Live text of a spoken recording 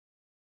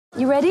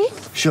You ready?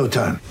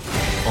 Showtime.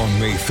 On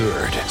May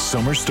 3rd,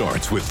 summer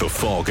starts with The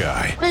Fall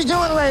Guy. Let's do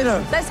it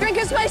later. Let's drink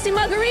a spicy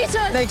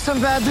margarita. Make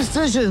some bad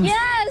decisions.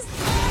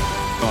 Yes!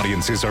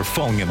 Audiences are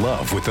falling in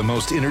love with the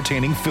most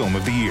entertaining film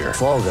of the year.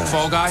 Fall Guy.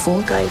 Fall Guy?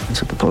 Fall guy.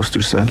 That's what the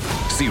poster said.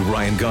 See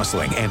Ryan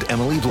Gosling and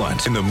Emily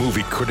Blunt in the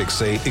movie critics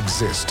say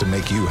exists to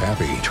make you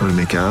happy. Trying to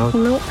make it out?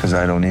 Nope. Because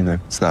I don't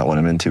either. It's not what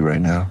I'm into right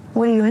now.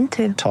 What are you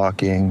into?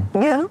 Talking.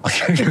 Yeah.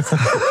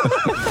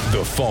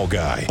 The Fall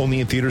Guy.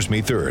 Only in theaters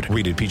May 3rd.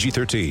 Rated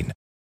PG-13.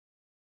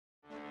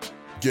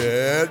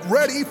 Get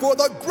ready for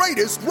the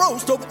greatest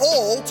roast of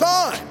all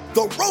time.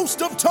 The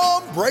Roast of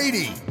Tom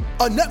Brady.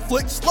 A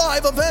Netflix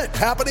live event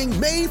happening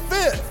May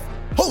 5th.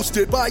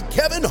 Hosted by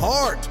Kevin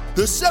Hart.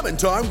 The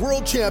 7-time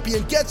world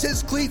champion gets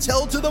his cleats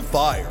held to the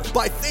fire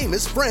by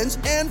famous friends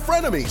and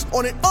frenemies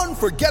on an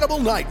unforgettable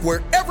night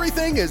where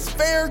everything is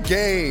fair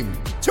game.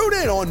 Tune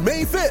in on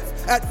May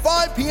 5th at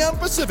 5 p.m.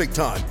 Pacific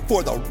time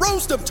for the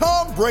Roast of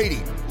Tom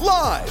Brady.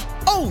 Live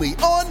only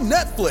on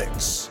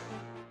Netflix.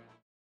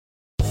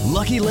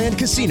 Lucky Land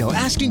Casino,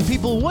 asking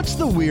people, what's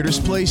the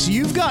weirdest place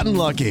you've gotten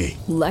lucky?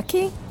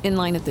 Lucky? In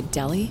line at the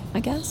deli, I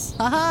guess?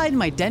 Aha, in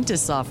my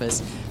dentist's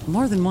office.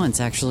 More than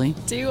once, actually.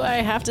 Do I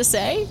have to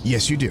say?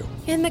 Yes, you do.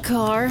 In the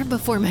car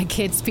before my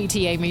kids'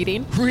 PTA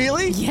meeting.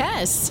 Really?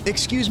 Yes.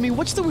 Excuse me,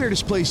 what's the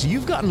weirdest place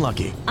you've gotten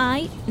lucky?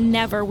 I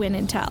never win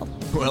and tell.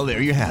 Well,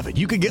 there you have it.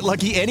 You can get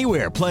lucky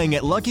anywhere, playing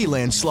at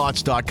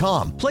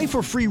LuckyLandSlots.com. Play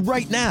for free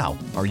right now.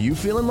 Are you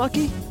feeling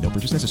lucky? No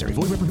purchase necessary.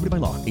 Void where prohibited by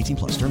law.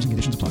 18+. Terms and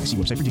conditions apply. See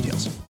website for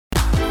details.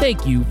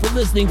 Thank you for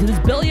listening to this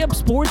Belly Up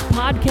Sports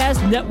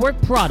Podcast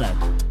Network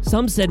product.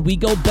 Some said we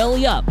go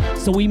belly up,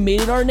 so we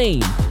made it our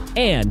name.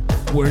 And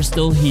we're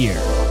still here.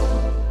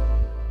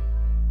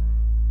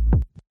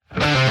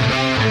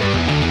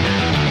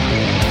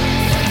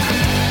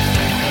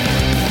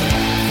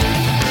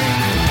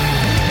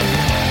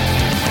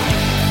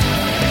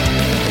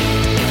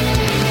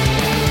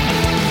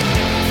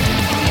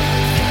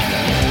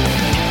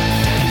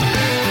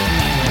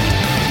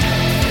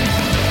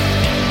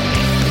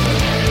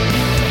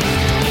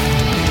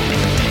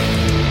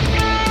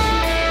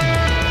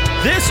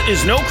 This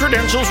is No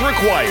Credentials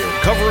Required,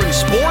 covering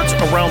sports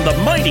around the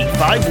mighty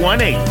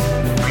 518.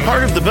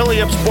 Part of the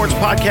Belly Up Sports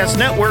Podcast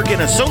Network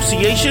in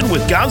association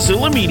with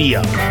Godzilla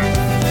Media.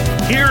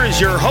 Here is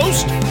your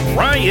host,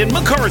 Ryan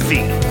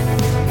McCarthy.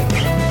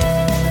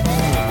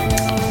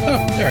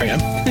 Oh, there I am.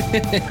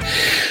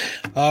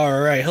 All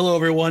right. Hello,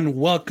 everyone.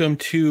 Welcome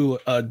to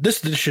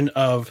this edition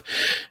of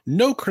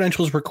No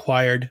Credentials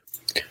Required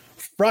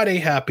Friday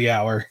Happy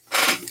Hour,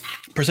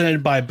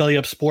 presented by Belly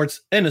Up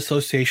Sports in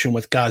association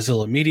with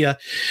Godzilla Media.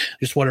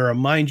 Just want to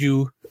remind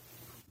you,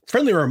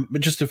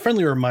 just a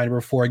friendly reminder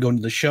before I go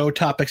into the show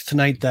topics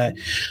tonight, that I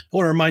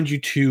want to remind you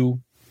to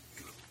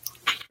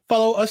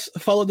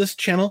follow this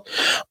channel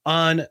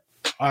on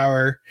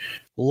our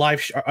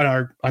on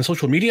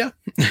social media.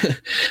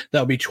 That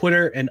would be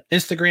Twitter and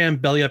Instagram,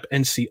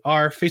 BellyUpNCR,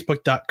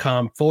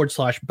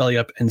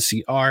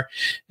 Facebook.com/BellyUpNCR,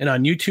 and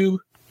on YouTube,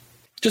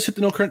 just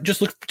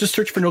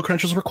search for No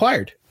Credentials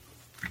Required.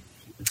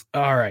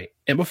 All right.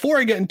 And before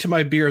I get into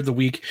my beer of the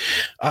week,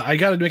 I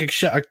got to make a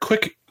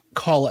quick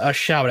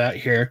shout out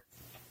here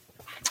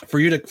for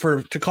you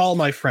to call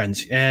my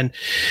friends. And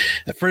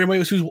for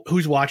anybody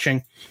who's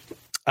watching,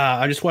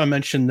 I just want to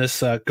mention this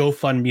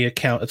GoFundMe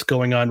account that's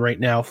going on right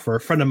now for a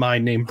friend of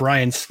mine named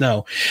Brian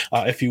Snow.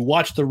 If you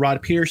watch the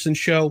Rod Peterson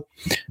show,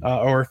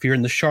 or if you're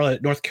in the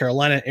Charlotte, North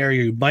Carolina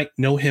area, you might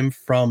know him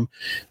from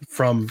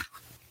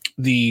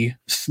the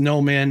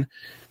Snowman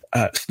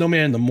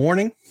in the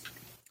Morning.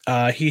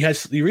 He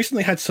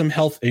recently had some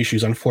health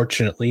issues,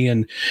 unfortunately,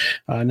 and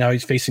now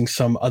he's facing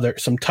some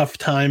tough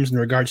times in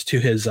regards to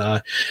his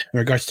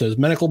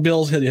medical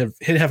bills. He had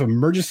to have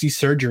emergency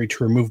surgery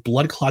to remove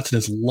blood clots in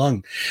his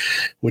lung,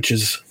 which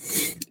is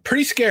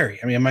pretty scary.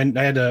 I mean,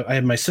 I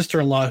had my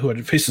sister-in-law who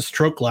had faced a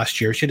stroke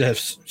last year. She had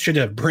to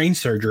have brain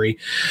surgery,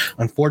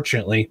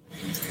 unfortunately.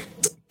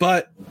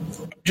 But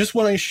just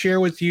want to share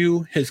with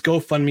you his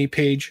GoFundMe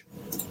page.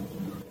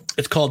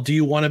 It's called "Do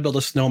You Want to Build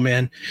a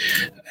Snowman?"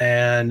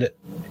 And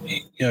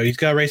he's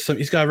got to raise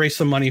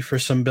some money for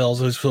some bills.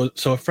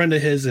 So a friend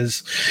of his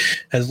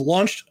has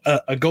launched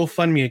a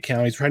GoFundMe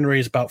account. He's trying to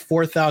raise about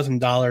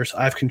 $4,000.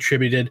 I've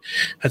contributed.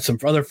 Had some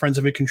other friends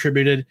have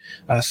contributed.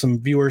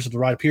 Some viewers of the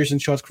Rod Peterson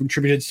show have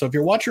contributed. So if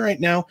you're watching right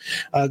now,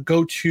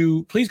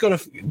 please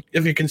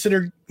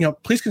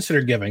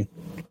consider giving.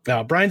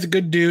 Brian's a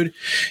good dude.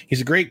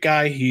 He's a great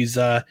guy. He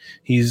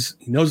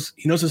knows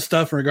his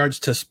stuff in regards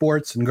to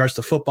sports, in regards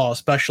to football,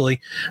 especially.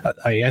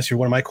 I answered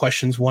one of my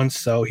questions once,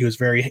 so I was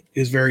very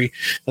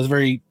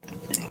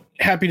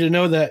happy to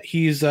know that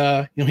he's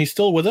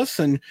still with us,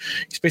 and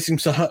he's facing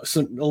a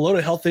load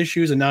of health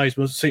issues, and now he's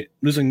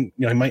losing.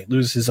 He might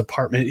lose his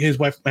apartment. His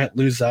wife might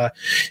lose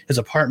his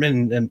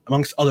apartment, and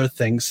amongst other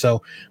things.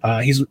 So so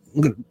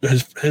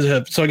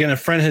again, a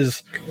friend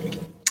has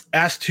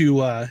asked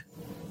to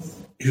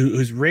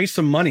who's raised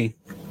some money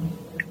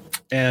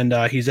and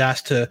he's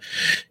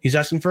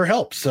asking for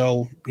help.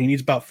 So he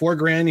needs about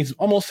 $4,000. He's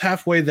almost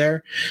halfway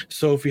there.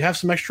 So if you have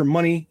some extra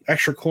money,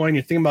 extra coin,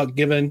 you're thinking about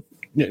giving,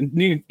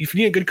 if you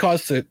need a good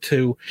cause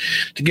to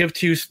give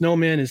to,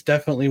 Snowman is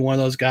definitely one of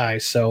those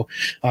guys. So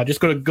just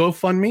go to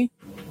GoFundMe.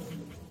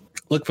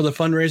 Look for the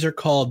fundraiser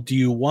called "Do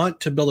You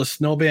Want to Build a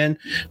Snowman"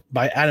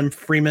 by Adam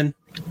Freeman.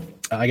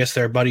 I guess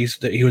they're buddies.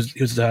 He was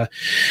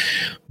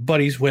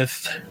buddies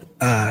with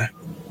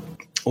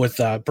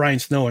Brian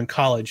Snow in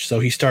college,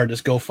 so he started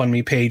this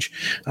GoFundMe page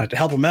to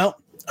help him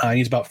out. He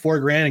needs about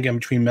 $4,000 again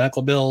between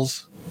medical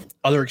bills,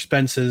 other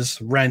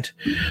expenses, rent.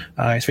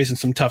 He's facing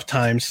some tough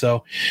times,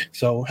 so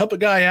help a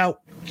guy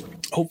out.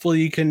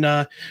 Hopefully you can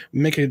have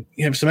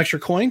some extra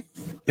coin,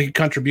 make a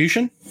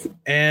contribution,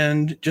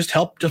 and just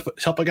help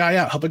a guy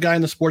out. Help a guy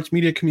in the sports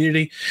media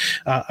community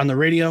on the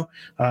radio.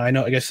 I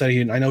know, like I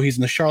said, I know he's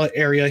in the Charlotte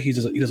area. He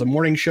does a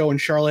morning show in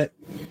Charlotte.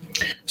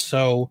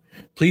 So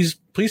please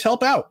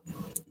help out.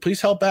 Please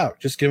help out.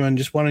 Just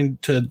wanting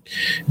to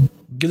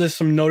give us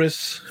some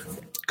notice.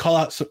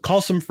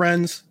 Call some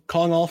friends.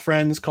 Calling all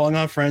friends.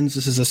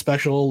 This is a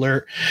special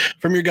alert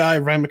from your guy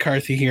Ryan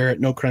McCarthy here at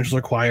No Credentials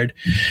Required.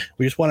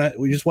 We just want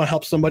to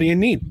help somebody in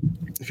need.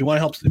 If you're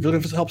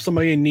looking to help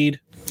somebody in need,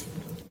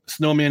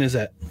 Snowman is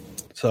it.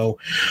 So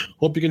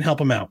hope you can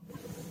help him out.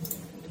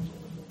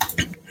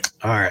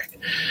 All right.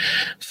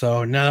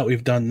 So now that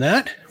we've done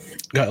that,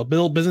 got a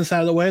little business out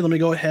of the way, let me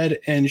go ahead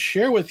and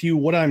share with you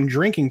what I'm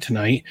drinking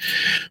tonight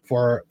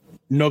for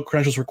No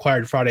Credentials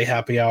Required Friday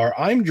Happy Hour.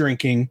 I'm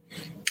drinking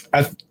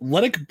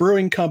Athletic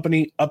Brewing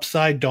Company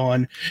Upside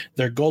Dawn,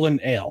 their Golden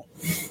Ale.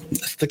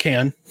 That's the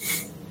can.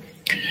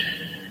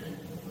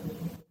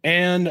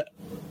 And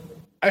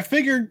I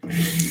figured,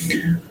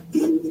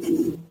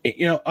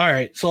 all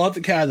right, so I'll let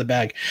the cat out of the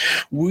bag.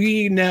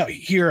 We now,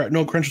 here at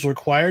No Credentials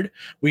Required,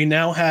 we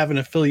now have an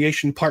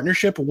affiliation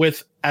partnership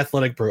with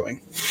Athletic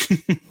Brewing.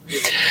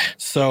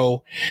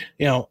 So,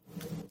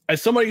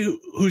 as somebody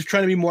who's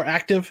trying to be more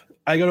active,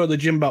 I go to the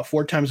gym about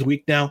 4 times a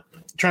week now.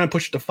 Trying to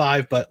push it to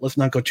 5, but let's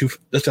not get too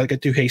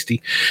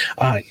hasty.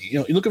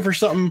 You're looking for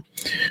something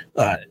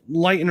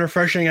light and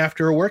refreshing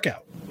after a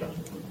workout.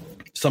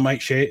 Some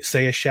might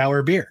say a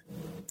shower beer.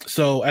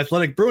 So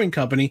Athletic Brewing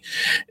Company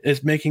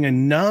is making a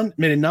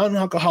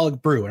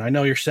non-alcoholic brew, and I know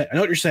what you're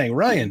saying,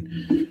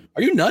 Ryan.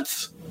 Are you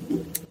nuts?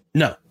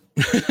 No.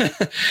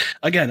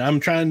 Again, I'm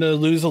trying to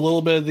lose a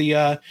little bit of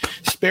the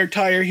spare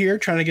tire here,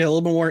 trying to get a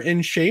little bit more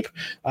in shape.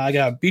 I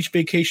got a beach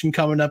vacation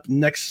coming up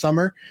next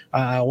summer.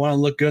 I want to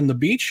look good on the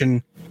beach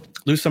and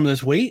lose some of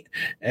this weight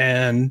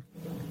and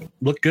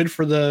look good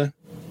for the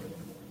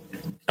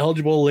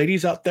eligible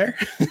ladies out there,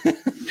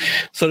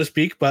 so to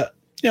speak. But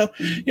you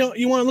want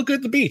to look good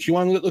at the beach. You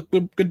want to look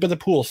good by the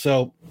pool.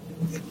 So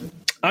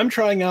I'm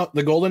trying out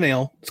the Golden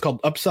Ale. It's called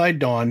Upside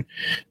Dawn,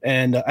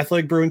 and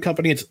Athletic Brewing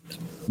Company. It's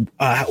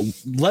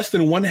less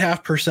than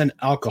 0.5%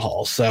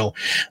 alcohol. So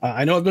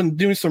I know I've been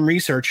doing some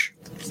research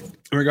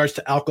in regards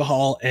to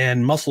alcohol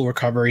and muscle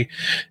recovery,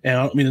 and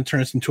I don't mean to turn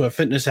this into a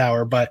fitness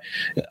hour, but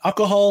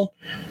alcohol,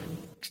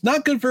 it's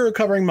not good for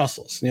recovering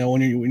muscles.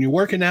 When you're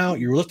working out,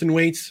 you're lifting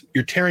weights,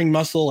 you're tearing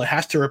muscle, it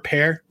has to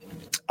repair.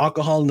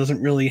 Alcohol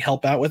doesn't really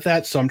help out with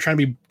that. So I'm trying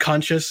to be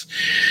conscious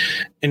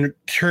in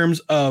terms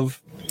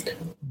of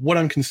what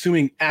I'm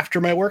consuming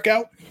after my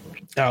workout.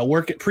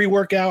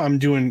 Pre-workout, I'm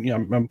doing,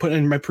 I'm putting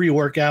in my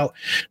pre-workout,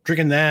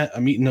 drinking that.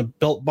 I'm eating a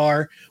Built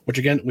Bar, which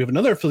again, we have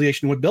another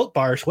affiliation with Built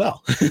Bar as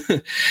well.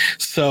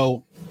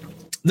 So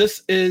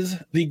this is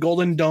the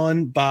Golden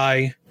Dawn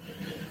by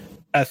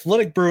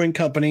Athletic Brewing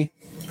Company.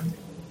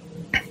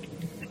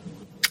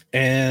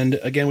 And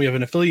again, we have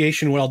an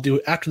affiliation. What I'll do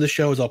after the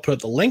show is I'll put up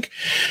the link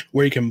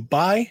where you can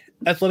buy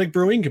Athletic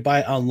Brewing. You can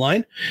buy it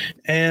online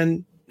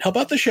and help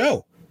out the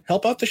show.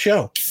 All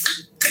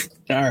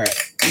right.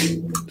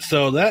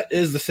 So that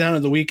is the sound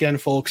of the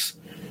weekend, folks.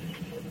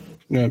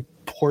 I'm going to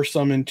pour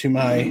some into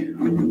my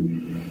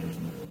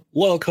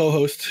loyal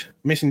co-host,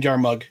 Mason Jar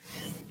mug.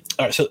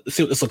 All right, so let's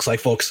see what this looks like,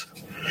 folks.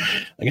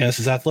 Again, this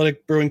is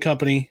Athletic Brewing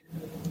Company,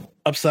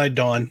 Upside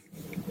Dawn.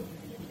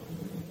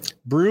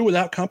 Brew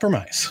without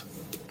compromise.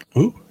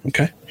 Ooh,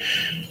 okay.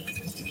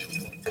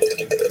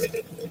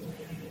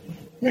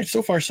 All right,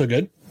 so far so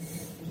good.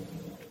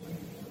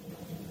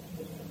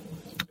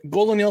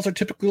 Golden ales are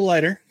typically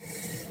lighter.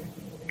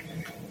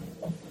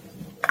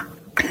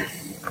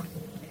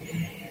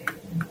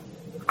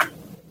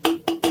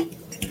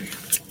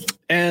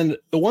 And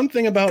the one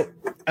thing about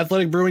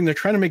Athletic Brewing, they're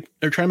trying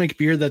to make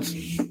beer that's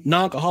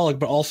non-alcoholic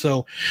but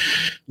also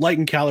light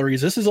in calories.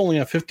 This is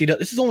only 50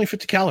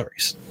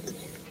 calories.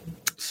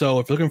 So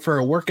if you're looking for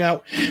a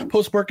workout,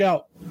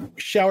 post-workout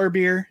shower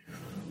beer,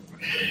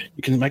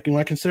 you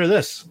might consider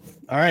this.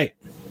 All right.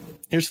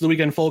 Here's to the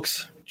weekend,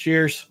 folks.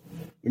 Cheers.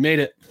 We made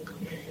it.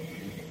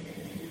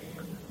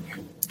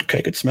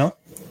 Okay, good smell.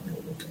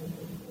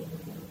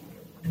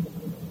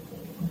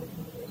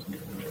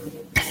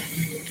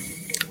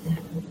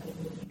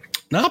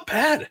 Not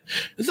bad.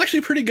 It's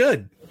actually pretty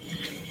good.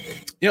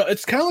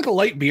 It's kind of like a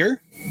light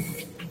beer,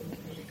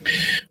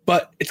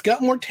 but it's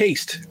got more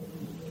taste.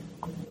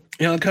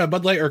 kind of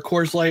Bud Light or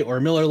Coors Light or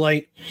Miller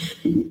Light.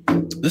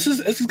 This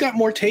has got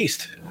more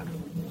taste.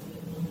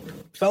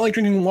 It's not like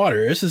drinking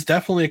water. This is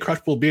definitely a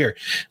crushable beer.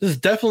 This is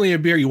definitely a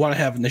beer you want to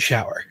have in the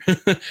shower.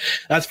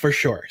 That's for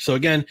sure. So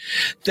again,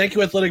 thank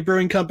you, Athletic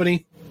Brewing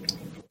Company.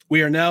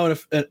 We are now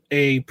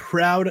a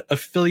proud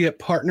affiliate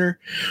partner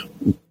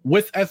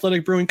with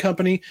Athletic Brewing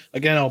Company.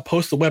 Again, I'll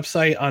post the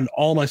website on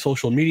all my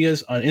social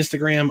medias, on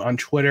Instagram, on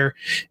Twitter,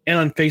 and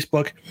on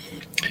Facebook.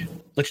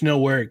 Let you know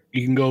where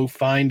you can go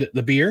find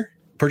the beer,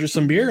 purchase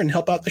some beer, and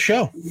help out the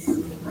show.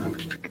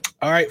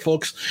 All right,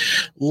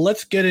 folks,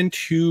 let's get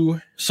into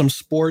some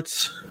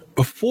sports.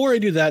 Before I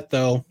do that,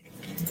 though,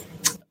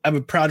 I have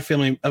a proud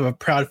family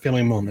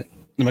moment.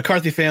 The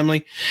McCarthy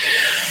family.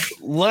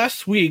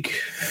 Last week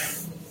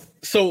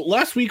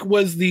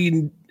was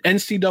the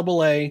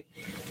NCAA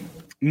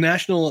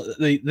national.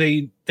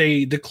 They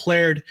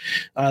declared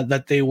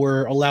that they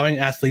were allowing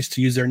athletes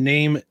to use their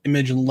name,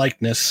 image, and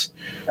likeness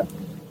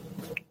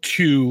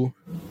to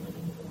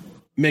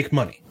make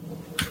money.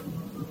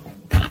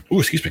 Ooh,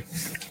 excuse me.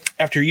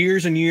 After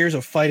years and years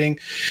of fighting,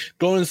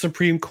 going to the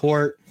Supreme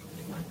Court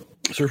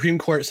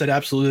said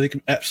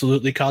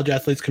absolutely college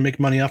athletes can make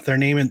money off their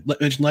name and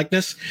image and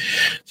likeness.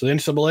 So the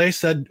NCAA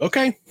said,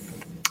 okay,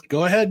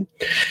 go ahead.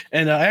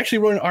 And I actually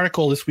wrote an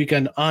article this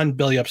weekend on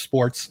Belly Up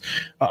Sports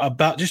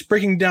about just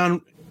breaking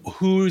down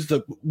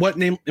what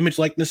name, image,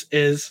 likeness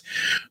is,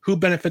 who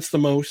benefits the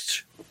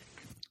most.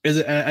 Is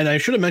it, and I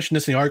should have mentioned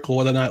this in the article,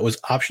 whether or not it was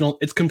optional.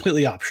 It's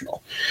completely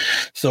optional.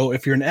 So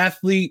if you're an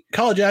athlete,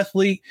 college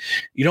athlete,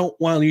 you don't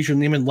want to use your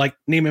name,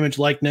 image,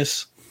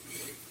 likeness,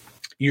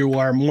 you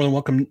are more than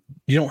welcome.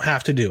 You don't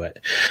have to do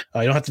it.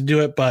 You don't have to do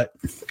it, but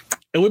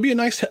it would be a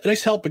nice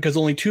help because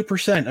only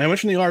 2%. I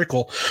mentioned in the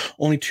article,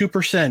 only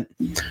 2%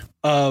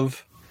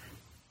 of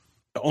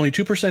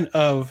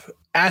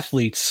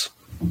athletes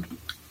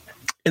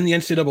in the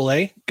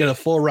NCAA get a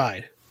full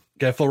ride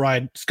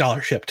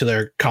scholarship to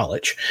their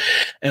college.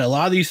 And a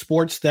lot of these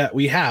sports that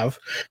we have,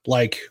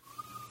 like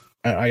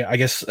I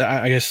guess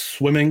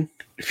swimming,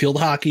 field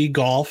hockey,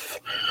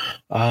 golf,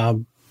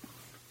 don't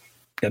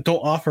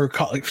offer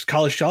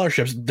college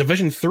scholarships.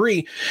 Division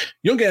III,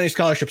 you don't get any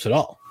scholarships at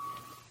all.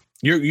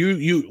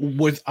 You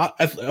with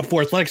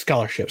for athletic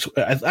scholarships,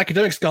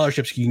 academic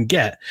scholarships you can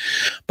get,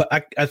 but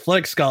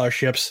athletic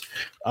scholarships,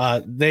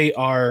 they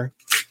are,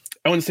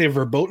 I wouldn't say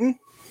verboten.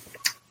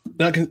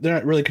 They're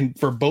not really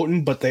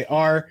verboten, but they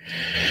are.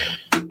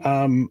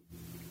 They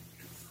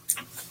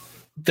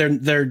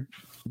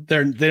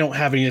don't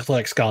have any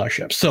athletic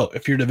scholarships. So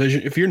if you're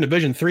in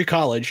Division III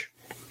college,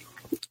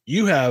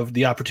 you have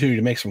the opportunity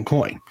to make some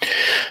coin.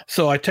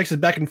 So I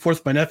texted back and forth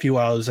with my nephew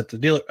while I was at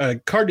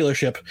the car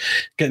dealership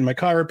getting my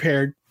car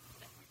repaired.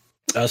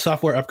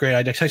 Software upgrade.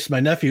 I texted my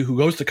nephew who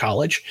goes to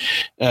college.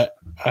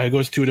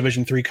 Goes to a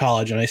Division III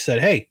college, and I said,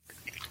 "Hey,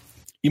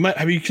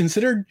 have you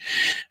considered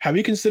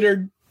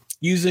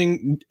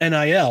using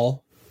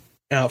NIL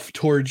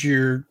towards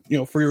your,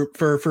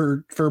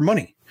 for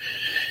money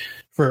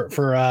for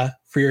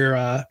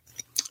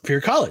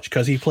your college?"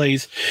 Because he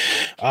plays.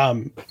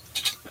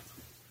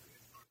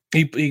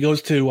 He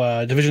goes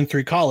to Division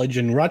III college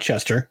in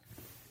Rochester,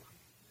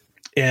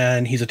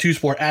 and he's a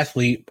 2-sport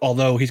athlete,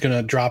 although he's going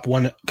to drop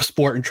one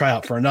sport and try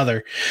out for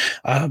another.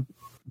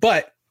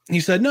 But he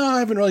said, no, I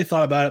haven't really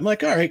thought about it. I'm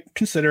like, all right,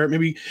 consider it.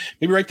 Maybe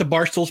write the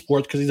Barstool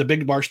Sports, because he's a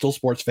big Barstool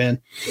Sports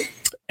fan.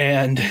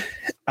 And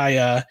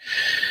I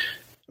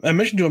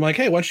mentioned to him, like,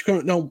 hey, why don't you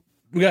come? No,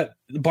 we got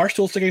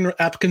Barstool taking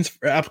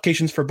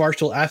applications for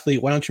Barstool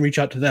Athlete. Why don't you reach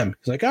out to them?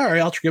 He's like, all right,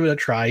 I'll give it a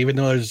try, even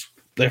though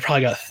they've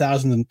probably got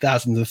thousands and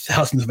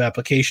thousands of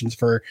applications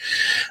for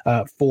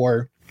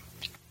Barstool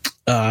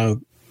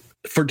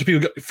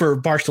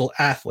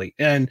Athlete.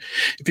 And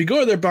if you go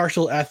to their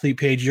Barstool Athlete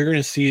page, you're going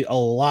to see a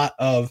lot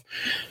of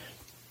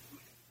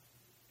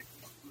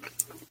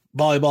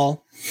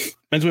volleyball,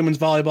 men's, women's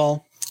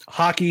volleyball,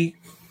 hockey,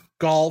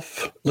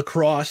 golf,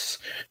 lacrosse,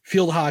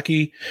 field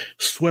hockey,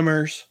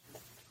 swimmers.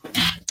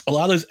 A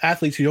lot of those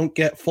athletes who don't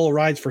get full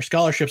rides for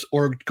scholarships,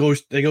 or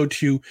they go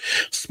to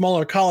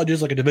smaller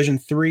colleges like a Division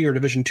III or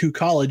Division II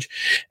college,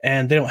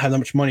 and they don't have that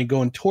much money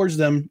going towards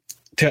them.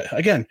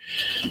 Again,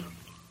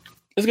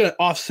 it's going to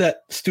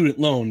offset student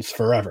loans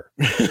forever.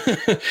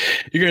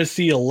 You're going to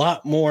see a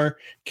lot more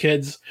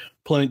kids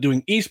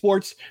doing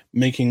esports,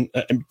 doing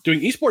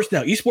esports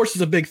now. Esports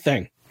is a big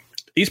thing.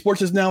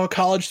 Esports is now a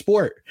college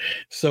sport.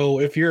 So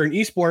if you're an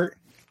esport,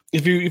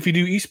 if you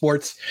do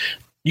esports,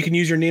 you can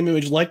use your name,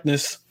 image,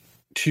 likeness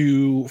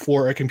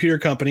for a computer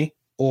company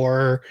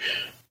or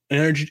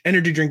an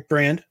energy drink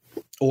brand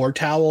or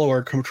towel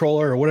or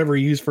controller or whatever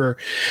you use for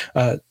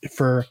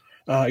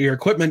your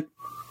equipment.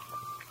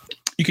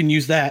 You can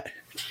use that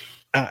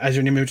as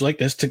your name, image,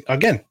 likeness to,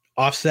 again,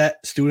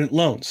 offset student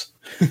loans,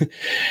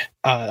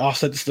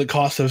 offsets the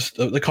cost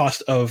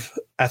of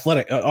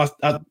athletic,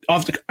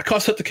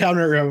 cost at the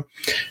counter.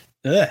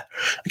 I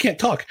can't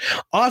talk.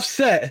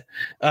 Offset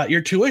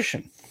your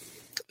tuition.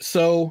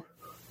 So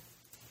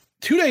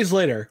 2 days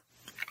later,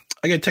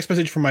 I get a text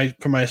message from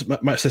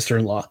my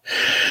sister-in-law,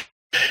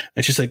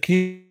 and she said,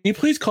 "Can you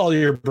please call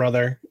your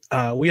brother?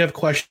 We have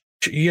questions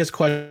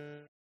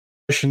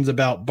questions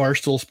about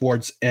Barstool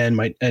Sports and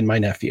my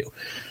nephew,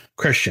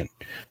 Christian.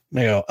 And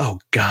I go, oh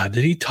God,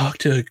 did he talk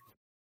to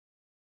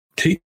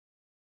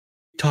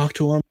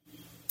him?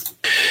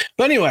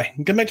 But anyway,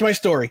 get back to my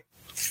story.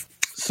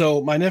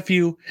 So my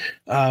nephew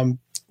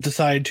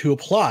decided to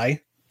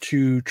apply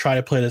to try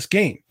to play this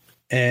game.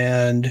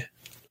 And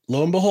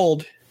lo and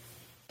behold,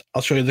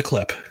 I'll show you the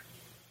clip.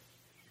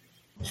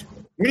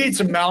 We need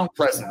some mound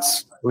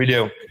presence. We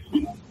do.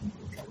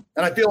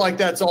 And I feel like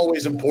that's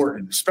always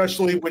important,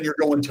 especially when you're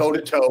going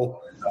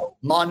toe-to-toe,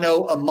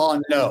 mano a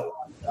mano.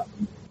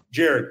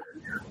 Jared,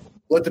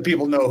 let the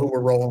people know who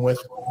we're rolling with.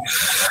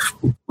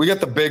 We got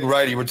the big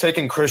righty. We're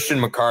taking Christian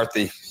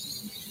McCarthy.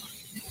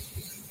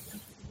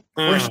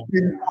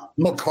 Christian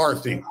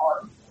McCarthy.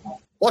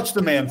 Watch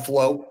the man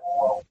flow.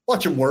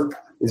 Watch him work.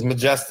 He's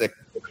majestic.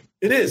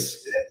 It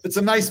is. It's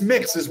a nice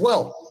mix as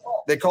well.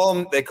 They call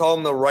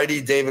him the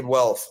righty David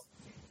Wells.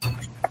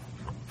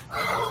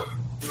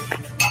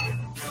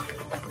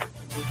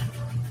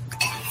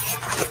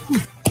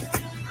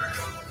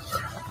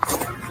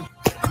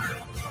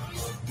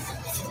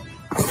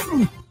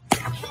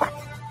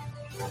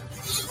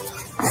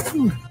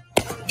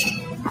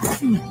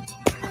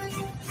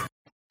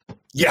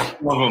 Yeah.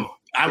 Love him.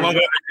 I love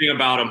everything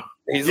about him.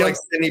 He's like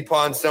Sidney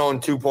Ponson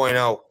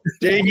 2.0.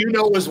 Dave, you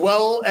know as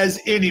well as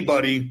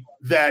anybody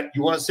that,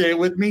 you want to say it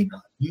with me?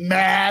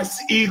 Mass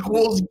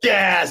equals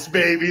gas,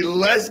 baby.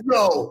 Let's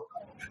go.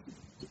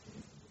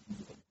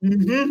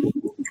 Mm-hmm.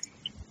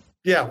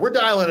 Yeah, we're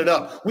dialing it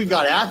up. We've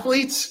got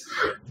athletes.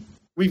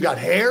 We've got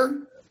hair.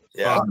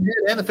 Yeah.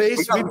 And the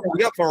face.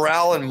 We got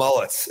morale and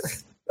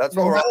mullets. That's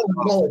what morale and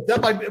mullets.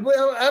 That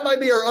might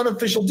be our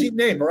unofficial team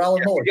name, morale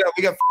and mullets.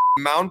 We got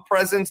mound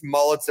presence,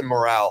 mullets, and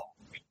morale.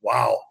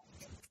 Wow.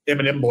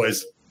 Eminem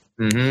boys.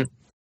 Mm-hmm.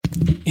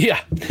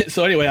 Yeah.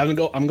 So anyway, I'm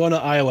going to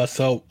Iowa.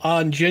 So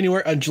on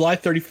July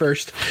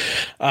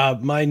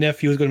 31st, my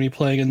nephew is going to be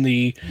playing in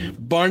the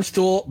Barn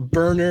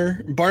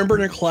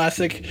Burner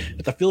Classic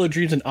at the Field of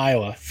Dreams in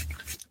Iowa.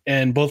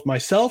 And both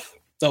myself,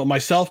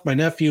 my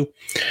nephew,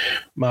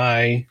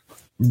 my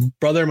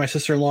brother, my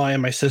sister-in-law,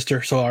 and my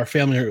sister. So some of our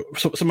family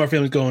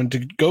is going to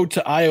go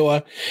to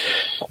Iowa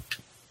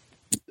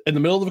in the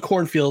middle of the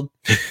cornfield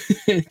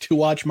to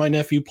watch my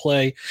nephew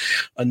play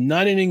a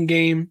 9-inning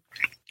game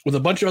with a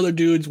bunch of other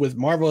dudes with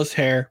marvelous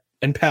hair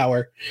and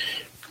power.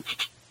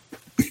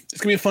 It's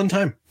gonna be a fun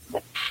time.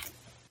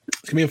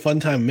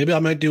 Maybe I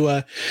might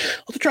I'll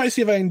try to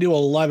see if I can do a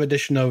live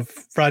edition of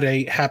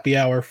Friday Happy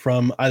Hour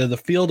from either the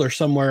field or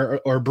somewhere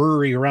or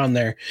brewery around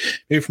there.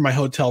 Maybe from my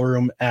hotel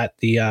room at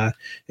the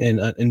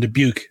in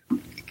Dubuque,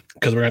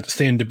 because we're going to have to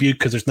stay in Dubuque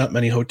because there's not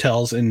many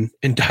hotels in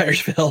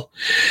Dyersville.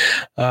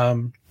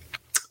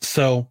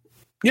 So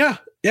yeah.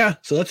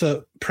 So that's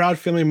a proud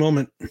family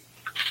moment.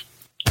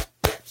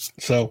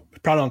 So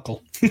proud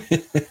uncle.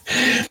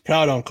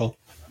 Proud uncle.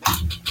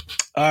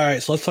 All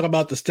right, so let's talk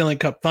about the Stanley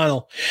Cup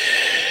final.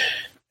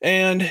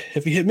 And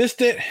if you had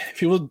missed it,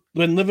 if you've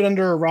been living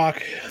under a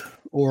rock,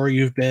 or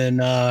you've been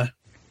not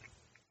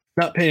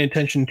paying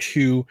attention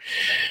to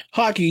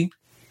hockey,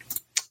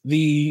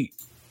 the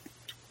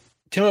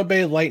Tampa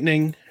Bay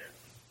Lightning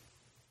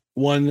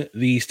won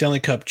the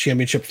Stanley Cup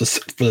championship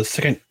for the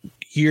second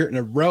year in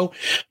a row.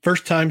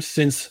 First time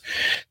since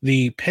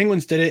the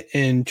Penguins did it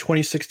in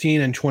 2016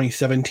 and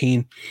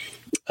 2017.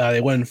 They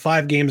won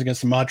 5 games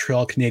against the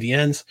Montreal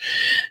Canadiens.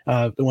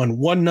 They won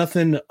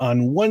 1-0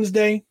 on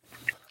Wednesday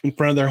in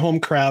front of their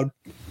home crowd.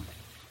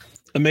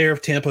 The mayor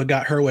of Tampa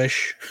got her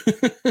wish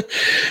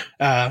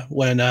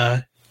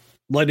when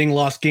Lightning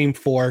lost Game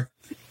 4.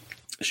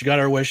 She got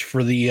her wish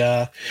for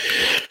the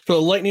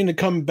Lightning to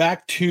come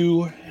back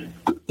to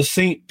the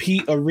St.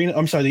 Pete Arena.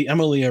 I'm sorry, the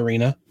Emily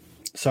Arena.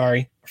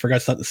 Sorry, I forgot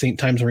it's not the St.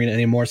 Times Arena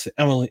anymore. It's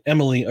the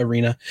Emily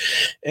Arena.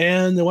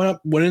 And they went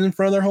in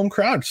front of their home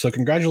crowd. So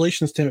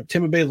congratulations to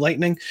Tampa Bay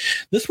Lightning.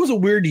 This was a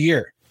weird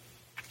year.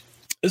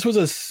 This was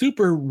a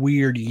super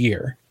weird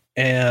year.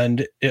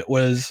 And it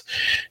was,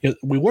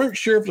 we weren't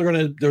sure if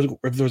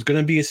there was going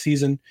to be a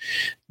season.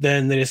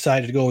 Then they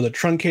decided to go with a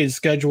truncated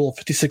schedule,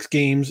 56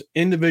 games,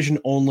 in division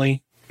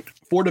only,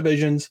 4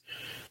 divisions,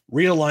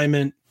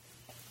 realignment,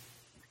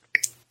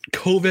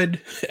 COVID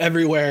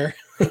everywhere,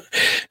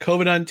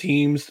 COVID on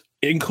teams,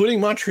 including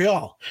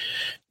Montreal.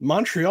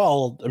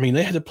 Montreal, I mean,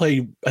 they had to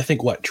play, I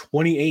think,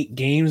 28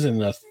 games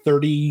in a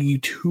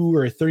 32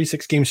 or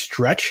 36 game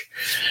stretch.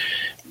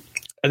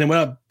 And then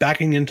went up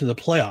backing into the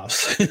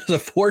playoffs. The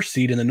 4th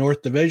seed in the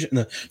North Division,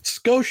 the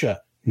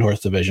Scotia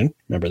North Division.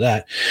 Remember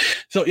that.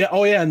 So yeah,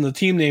 and the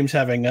team names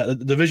having the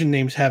division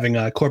names having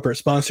corporate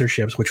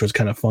sponsorships, which was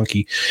kind of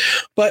funky.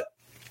 But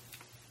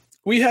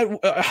we had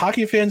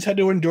hockey fans had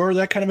to endure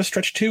that kind of a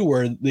stretch too,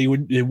 where they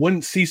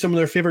wouldn't see some of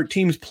their favorite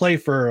teams play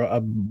for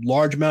a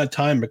large amount of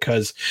time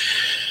because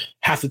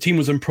half the team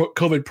was in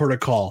COVID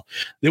protocol.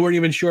 They weren't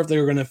even sure if they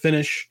were going to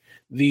finish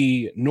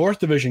the North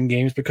Division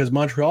games because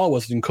Montreal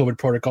was in COVID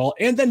protocol,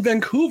 and then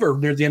Vancouver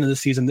near the end of the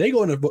season they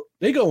go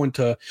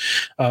into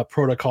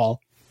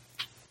protocol.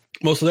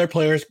 Most of their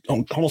players,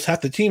 almost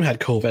half the team, had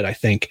COVID, I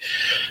think.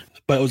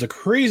 But it was a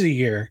crazy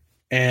year,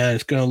 and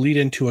it's going to lead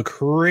into a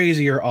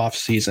crazier off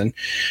season.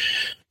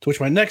 To which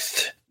my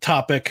next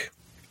topic,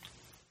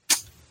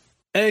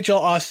 NHL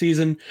off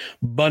season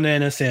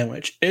banana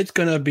sandwich. It's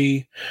going to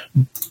be,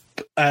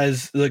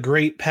 as the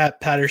great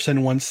Pat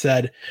Patterson once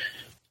said,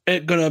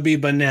 it's going to be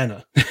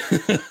banana.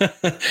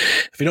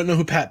 If you don't know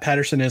who Pat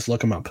Patterson is,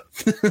 look him up.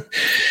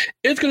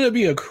 It's going to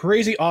be a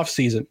crazy off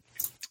season,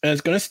 and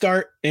it's going to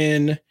start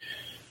in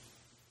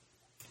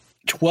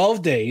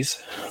 12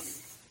 days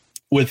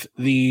with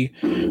the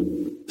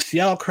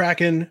Seattle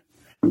Kraken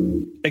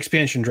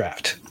expansion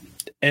draft.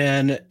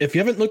 And if you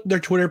haven't looked at their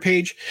Twitter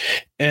page,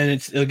 and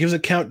it gives a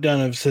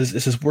countdown of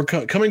says we're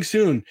coming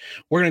soon.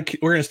 We're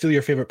gonna steal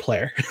your favorite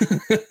player,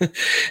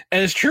 and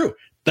it's true.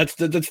 That's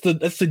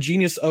the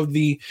genius of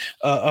the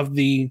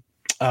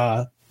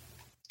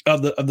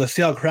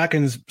Seattle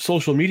Kraken's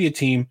social media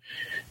team,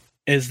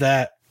 is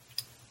that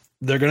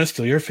they're gonna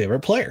steal your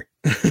favorite player,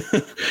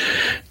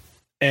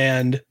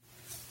 and.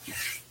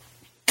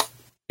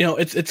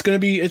 It's gonna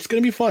be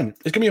fun.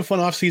 It's gonna be a fun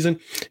off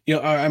season.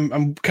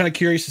 I'm kind of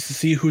curious to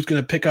see who's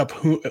gonna pick up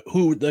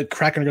who the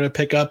Kraken are gonna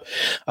pick up.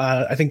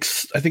 I think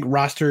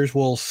rosters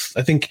will.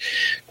 I think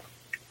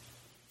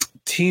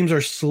teams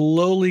are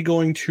slowly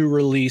going to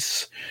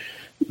release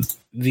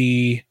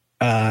their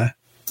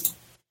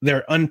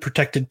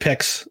unprotected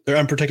picks, their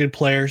unprotected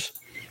players.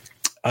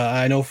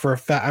 I know for a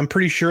fact. I'm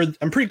pretty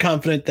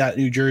confident that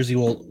New Jersey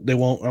they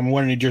won't. I'm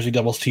wearing a New Jersey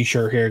Devils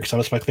t-shirt here because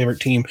that's my favorite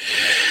team.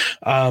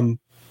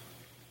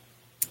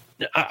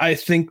 I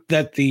think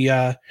that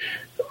they're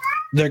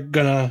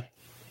gonna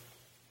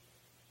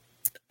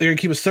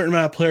keep a certain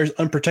amount of players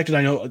unprotected.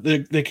 I know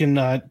they can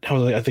I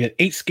think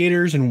 8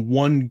 skaters and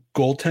 1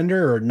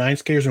 goaltender, or 9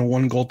 skaters and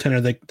 1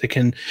 goaltender they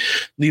can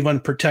leave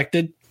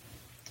unprotected.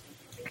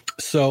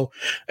 So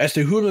as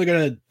to who they're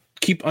gonna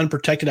keep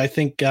unprotected, I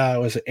think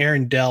was it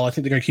Aaron Dell. I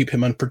think they're gonna keep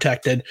him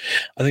unprotected.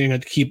 I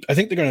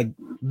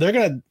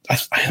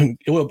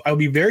would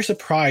be very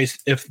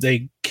surprised if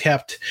they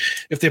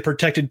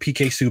protected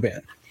PK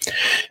Subban.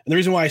 And the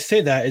reason why I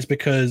say that is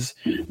because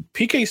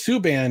PK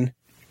Subban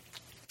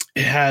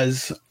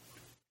has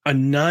a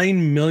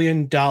 $9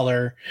 million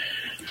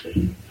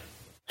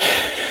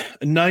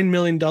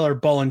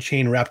ball and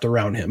chain wrapped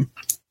around him.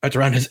 It's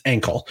around his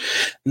ankle.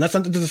 And that's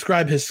not to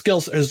describe his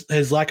skills,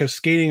 his lack of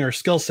skating or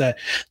skill set.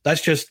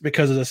 That's just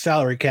because of the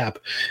salary cap.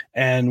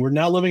 And we're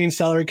now living in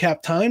salary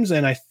cap times,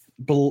 and I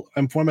believe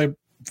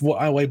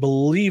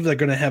they're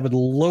going to have it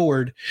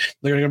lowered.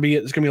 It's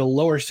going to be a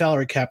lower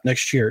salary cap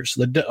next year.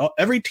 So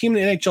every team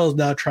in the NHL is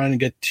now trying to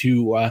get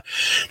to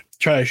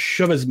try to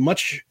shove as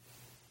much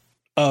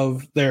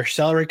of their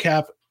salary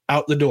cap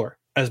out the door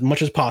as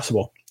much as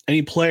possible.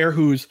 Any player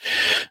who's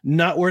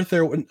not worth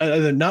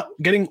either not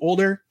getting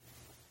older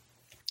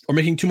or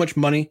making too much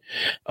money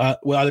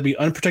will either be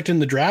unprotected in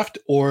the draft,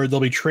 or they'll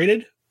be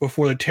traded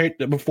before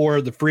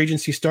the free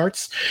agency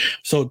starts,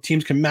 so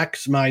teams can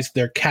maximize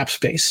their cap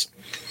space.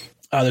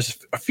 There's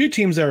a few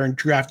teams that are in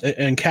draft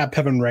and cap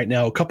heaven right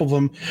now. A couple of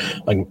them,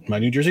 like my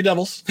New Jersey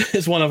Devils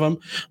is one of them.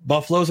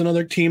 Buffalo's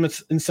another team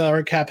that's in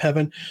salary cap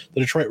heaven. The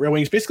Detroit Red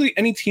Wings, basically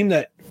any team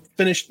that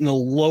finished in the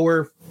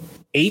lower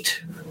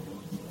 8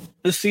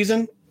 this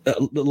season,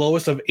 the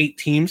lowest of 8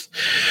 teams,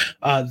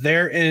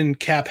 they're in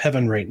cap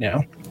heaven right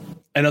now.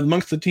 And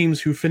amongst the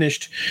teams who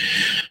finished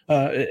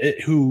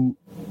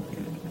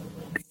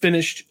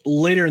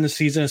later in the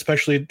season,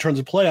 especially in terms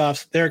of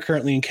playoffs, they're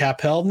currently in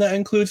cap hell, and that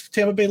includes the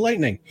Tampa Bay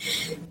Lightning.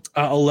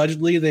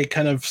 Allegedly, they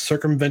kind of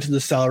circumvented the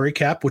salary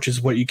cap, which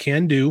is what you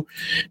can do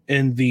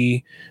in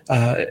the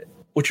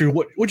which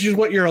is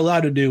what you're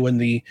allowed to do in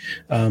the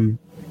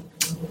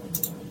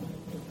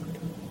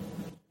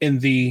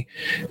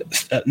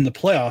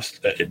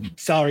playoffs.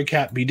 Salary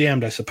cap be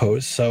damned, I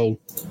suppose. So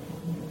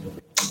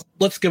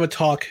let's give a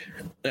talk.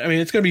 I mean,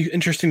 it's going to be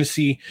interesting to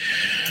see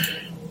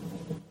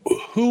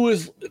who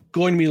is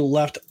going to be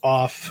left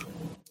off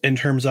in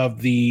terms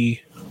of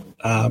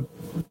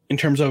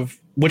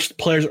which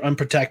players are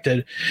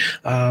unprotected.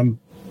 Some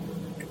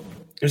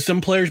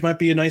players might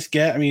be a nice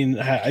get. I mean,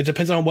 it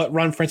depends on what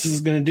Ron Francis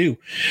is going to do.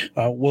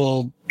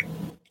 Will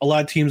a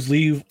lot of teams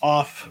leave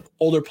off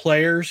older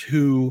players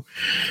who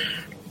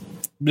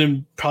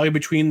been probably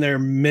between their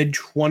mid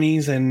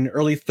 20s and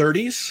early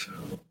 30s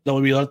that will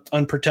be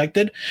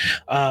unprotected?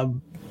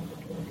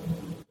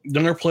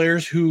 Younger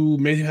players who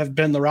may have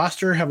been the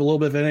roster, have a little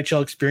bit of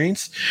NHL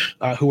experience,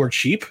 who are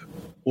cheap,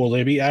 will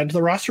they be added to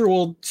the roster?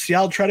 Will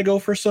Seattle try to go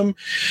for some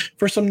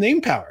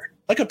name power,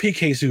 like a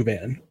PK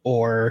Subban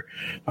or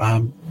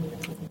a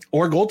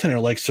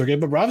goaltender like Sergei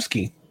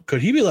Bobrovsky?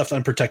 Could he be left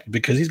unprotected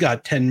because he's got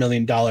a $10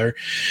 million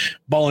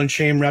ball and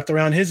chain wrapped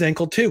around his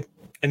ankle too?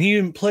 And he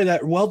didn't play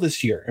that well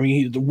this year. I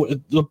mean,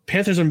 the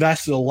Panthers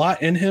invested a lot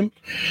in him.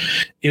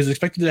 He was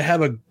expected to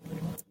have a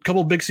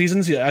couple big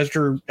seasons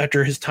after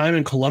his time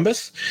in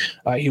Columbus.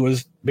 He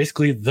was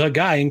basically the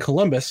guy in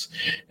Columbus,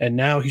 and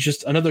now he's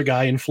just another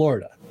guy in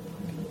Florida.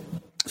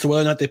 So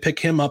whether or not they pick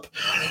him up,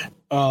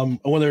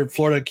 whether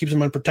Florida keeps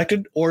him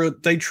unprotected or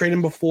they trade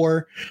him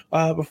before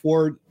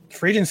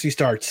free agency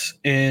starts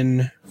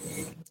in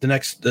the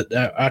next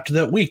after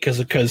that week,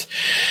 because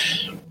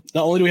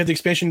not only do we have the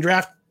expansion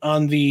draft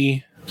on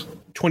the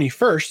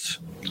 21st,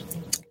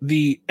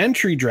 the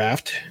entry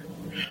draft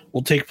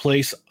will take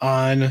place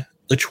on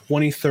the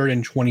 23rd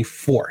and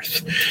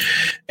 24th.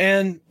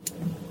 And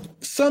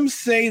some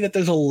say that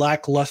there's a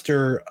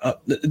lackluster,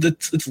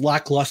 it's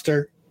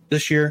lackluster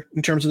this year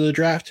in terms of the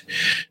draft,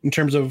 in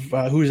terms of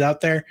who's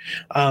out there.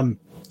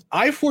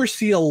 I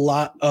foresee a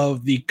lot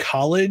of the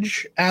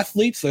college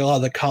athletes, like a lot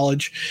of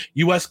the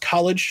U.S.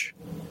 college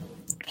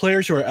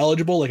players who are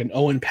eligible, like an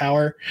Owen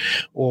Power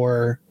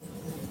or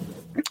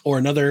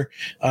another,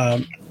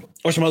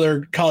 or some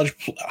other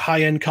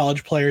high-end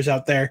college players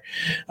out there.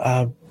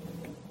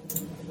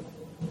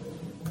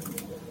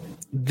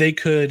 They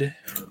could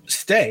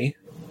stay.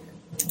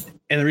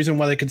 And the reason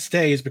why they could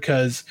stay is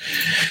because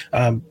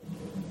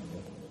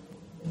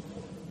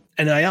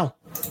NIL.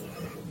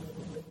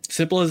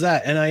 Simple as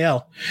that,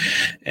 NIL.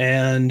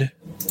 And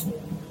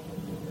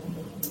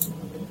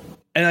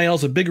NIL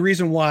is a big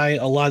reason why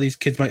a lot of these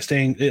kids might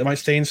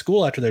stay in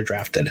school after they're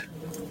drafted.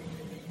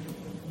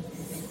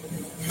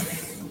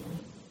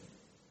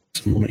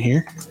 Just a moment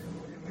here.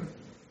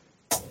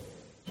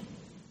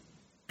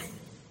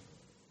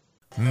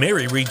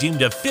 Mary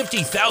redeemed a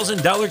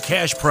 $50,000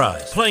 cash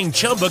prize playing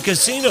Chumba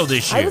Casino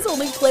this year. I was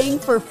only playing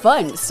for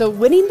fun, so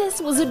winning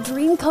this was a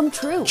dream come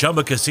true.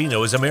 Chumba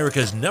Casino is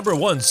America's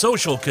 #1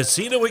 social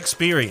casino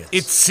experience.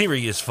 It's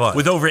serious fun.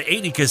 With over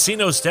 80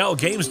 casino-style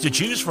games to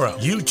choose from,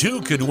 you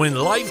too could win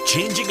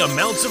life-changing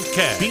amounts of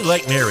cash. Be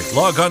like Mary.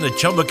 Log on to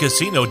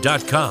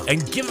ChumbaCasino.com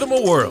and give them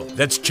a whirl.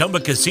 That's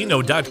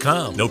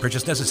ChumbaCasino.com. No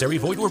purchase necessary.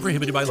 Void or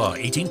prohibited by law.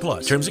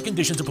 18+. Terms and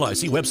conditions apply.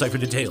 See website for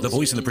details. The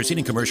voice in the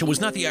preceding commercial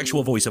was not the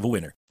actual voice of a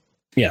winner.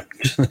 Yeah,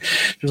 just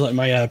let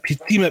my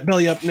team at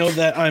Belly Up know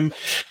that I'm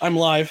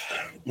live,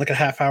 like a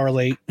half hour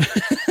late.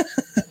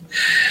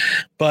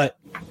 but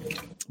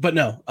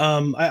no,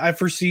 I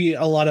foresee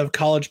a lot of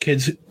college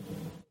kids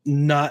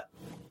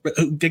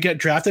they get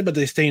drafted, but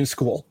they stay in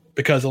school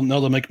because they'll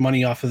know they'll make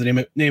money off of the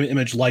name,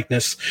 image,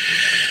 likeness.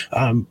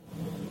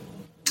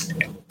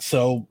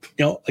 So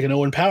like an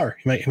Owen Power,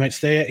 he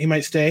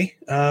might stay.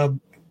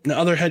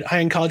 Other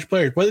high-end college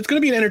players, but it's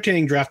going to be an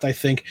entertaining draft, I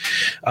think.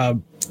 I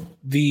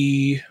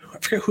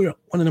forget one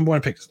of the number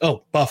one picks.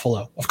 Oh,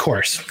 Buffalo, of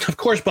course.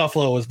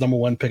 Buffalo was number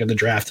one pick of the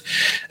draft,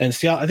 and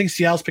Seattle. I think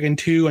Seattle's picking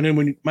 2, and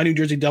then my New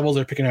Jersey Devils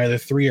are picking either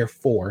 3 or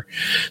 4.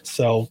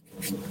 So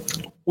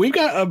we've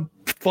got a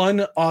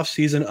fun off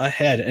season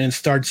ahead, and it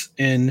starts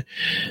in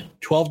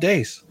 12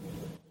 days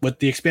with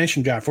the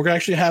expansion draft. We're going to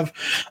actually have,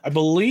 I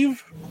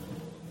believe,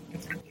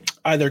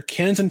 either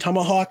Cannons and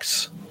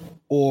Tomahawks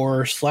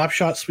or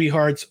Slapshot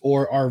Sweethearts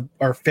or our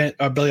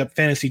Belly Up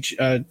Fantasy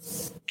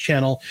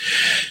channel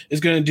is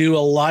going to do a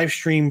live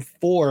stream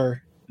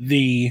for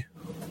the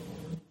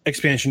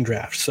expansion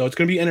draft. So it's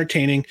going to be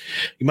entertaining.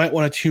 You might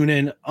want to tune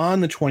in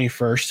on the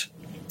 21st,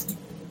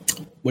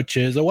 which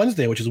is a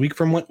Wednesday, which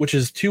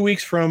is 2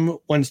 weeks from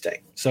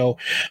Wednesday. So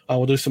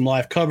we'll do some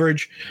live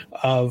coverage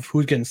of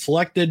who's getting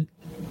selected.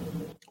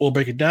 We'll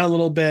break it down a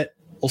little bit.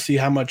 We'll see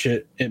how much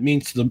it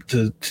means to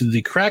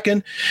the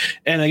Kraken.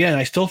 And again,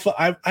 I've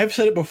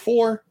said it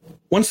before.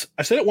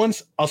 I've said it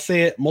once, I'll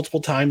say it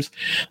multiple times.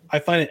 I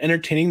find it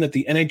entertaining that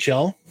the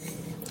NHL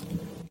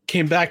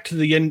came back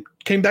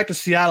to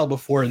Seattle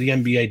before the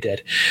NBA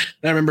did.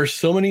 And I remember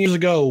so many years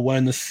ago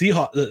when the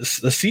Seahawks,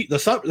 the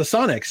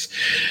Sonics,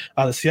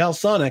 the Seattle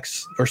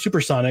Sonics or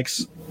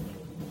Supersonics,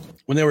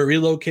 when they were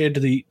relocated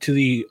to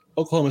the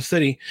Oklahoma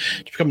City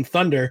to become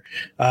Thunder,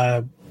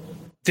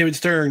 David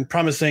Stern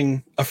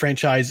promising a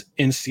franchise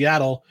in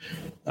Seattle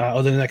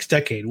over the next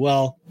decade.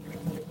 Well,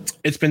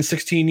 it's been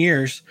 16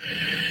 years,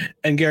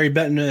 and Gary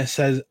Bettman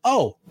says,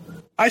 "Oh,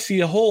 I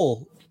see a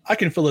hole. I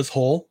can fill this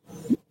hole.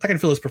 I can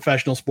fill this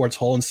professional sports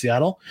hole in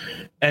Seattle."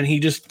 And he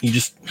just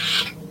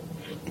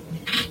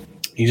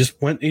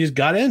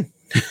got in.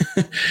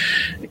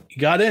 He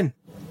got in.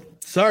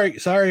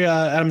 Sorry,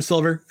 Adam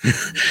Silver,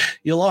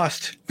 you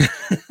lost.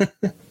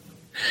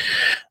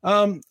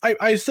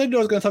 I said I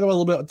was going to talk about a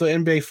little bit about the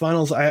NBA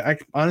Finals. I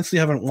honestly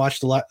haven't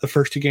watched the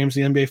first 2 games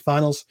of the NBA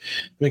Finals.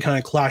 I've been kind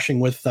of clashing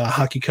with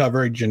hockey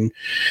coverage, and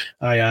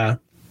I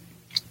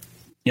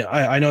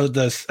know that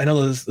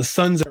the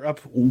Suns are up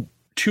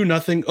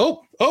 2-0.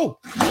 Oh,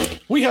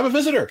 we have a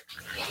visitor.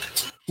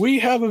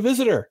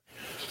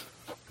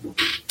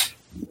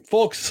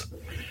 Folks.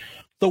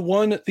 The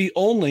one, the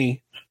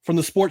only from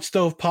the Sports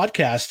Stove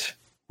podcast.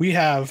 We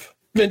have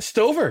Vince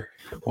Stover.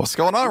 What's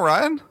going on,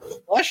 Ryan?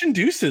 Flash and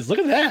deuces. Look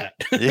at that.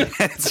 Yeah,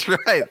 that's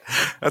right.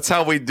 That's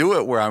how we do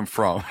it where I'm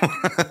from. How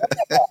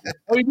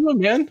you doing,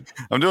 man?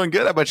 I'm doing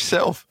good. How about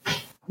yourself?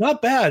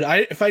 Not bad.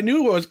 If I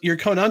knew you're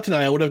coming on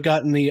tonight, I would have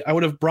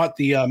brought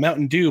the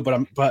Mountain Dew,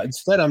 but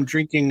instead I'm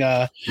drinking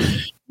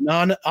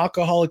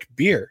non-alcoholic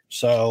beer.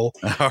 So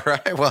all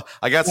right. Well,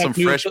 I got some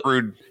fresh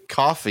brewed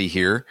coffee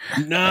here.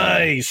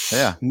 Nice.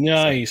 Yeah.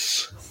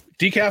 Nice.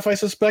 Decaf, I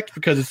suspect,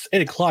 because it's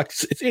 8 o'clock.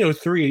 It's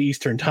 8:03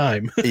 Eastern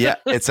time. Yeah,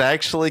 it's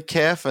actually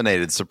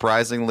caffeinated,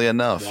 surprisingly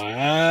enough.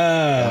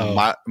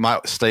 Wow.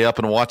 Might stay up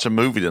and watch a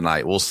movie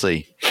tonight. We'll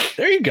see.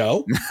 There you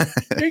go.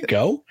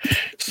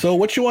 So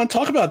what you want to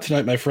talk about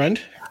tonight, my friend?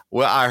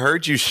 Well, I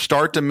heard you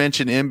start to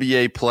mention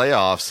NBA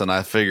playoffs, and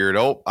I figured,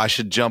 I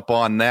should jump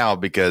on now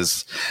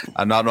because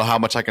I don't know how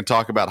much I can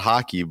talk about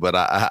hockey, but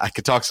I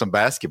could talk some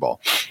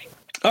basketball.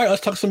 All right,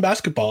 let's talk some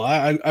basketball.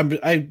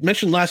 I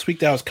mentioned last week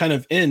that I was kind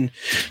of in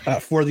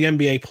for the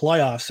NBA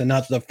playoffs, and now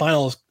that the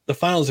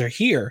finals are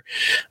here.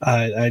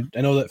 I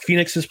know that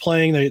Phoenix is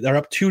playing. They're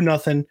up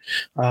 2-0.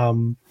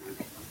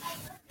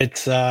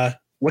 It's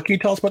what can you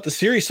tell us about the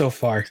series so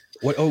far?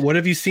 What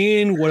have you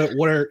seen?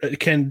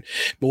 Can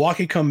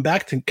Milwaukee come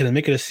back? Can they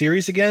make it a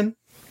series again?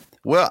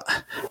 Well,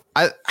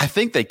 I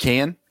think they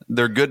can.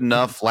 They're good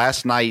enough.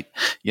 Last night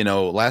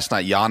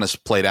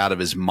Giannis played out of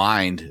his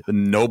mind.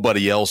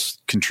 Nobody else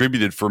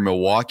contributed for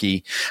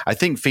Milwaukee. I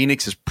think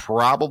Phoenix is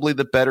probably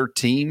the better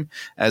team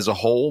as a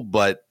whole,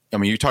 but I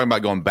mean, you're talking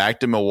about going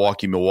back to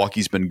Milwaukee.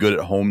 Milwaukee's been good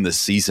at home this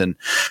season,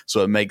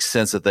 so it makes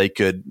sense that they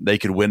could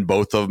win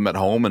both of them at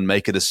home and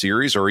make it a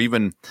series, or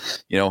even,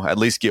 at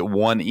least get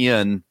one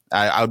in.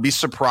 I would be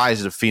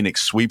surprised if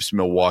Phoenix sweeps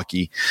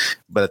Milwaukee,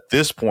 but at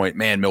this point,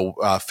 man,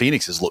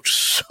 Phoenix has looked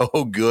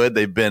so good.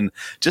 They've been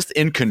just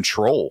in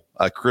control.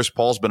 Chris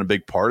Paul's been a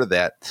big part of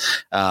that.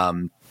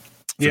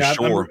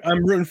 Sure.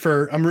 I'm rooting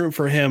for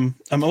him.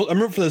 I'm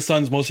rooting for the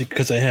Suns mostly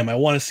because of him. I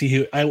want to see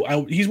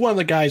he's one of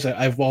the guys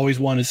I've always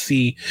wanted to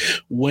see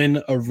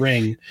win a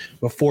ring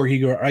before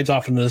he rides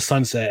off into the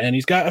sunset. And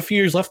he's got a few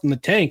years left in the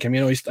tank. I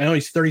mean, I know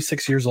he's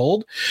 36 years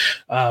old,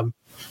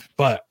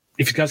 but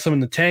if he's got some in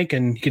the tank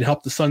and he can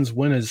help the Suns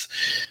win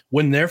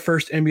their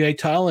first NBA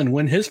title and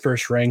win his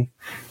first ring,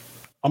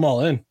 I'm all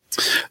in.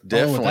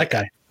 Definitely with that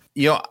guy.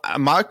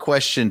 My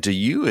question to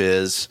you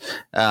is,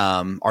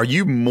 are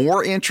you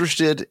more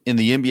interested in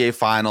the NBA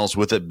Finals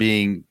with it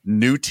being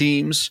new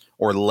teams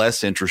or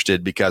less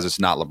interested because it's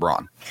not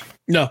LeBron?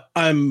 No,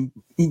 I'm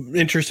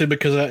interested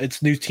because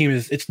it's new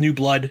teams, it's new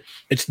blood,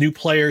 it's new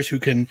players who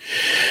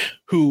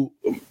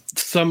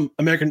some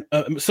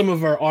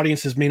of our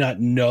audiences may not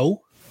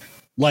know.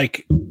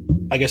 Like,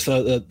 I guess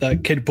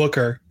the kid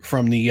Booker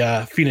from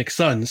the Phoenix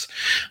Suns,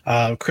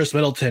 Chris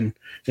Middleton.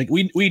 Like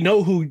we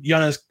know who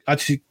Giannis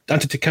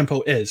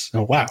Antetokounmpo is.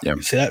 Oh wow, yeah.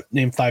 Say that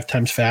name 5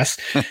 times fast.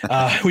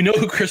 We know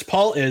who Chris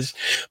Paul is,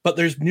 but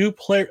there's new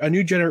player,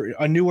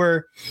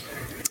 the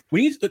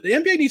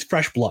NBA needs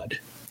fresh blood.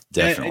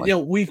 Definitely.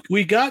 And,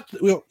 we got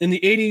in the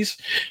 80s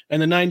and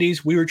the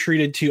 90s. We were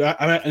treated to,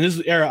 and this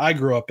is the era I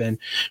grew up in.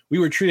 We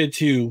were treated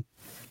to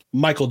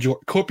Michael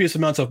Jordan, copious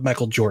amounts of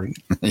Michael Jordan,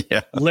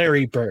 yeah.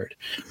 Larry Bird,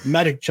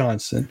 Magic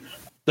Johnson,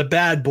 the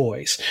Bad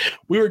Boys.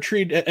 We were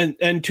treated,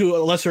 and to a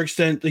lesser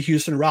extent, the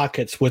Houston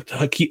Rockets with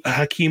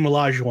Hakeem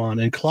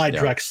Olajuwon and Clyde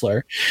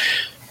Drexler.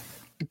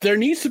 There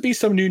needs to be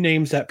some new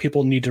names that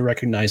people need to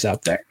recognize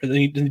out there.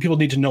 People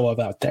need to know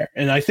about there.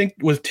 And I think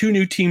with 2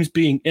 new teams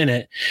being in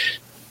it,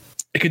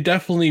 it could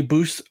definitely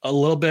boost a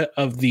little bit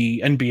of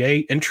the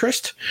NBA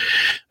interest.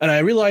 And I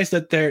realized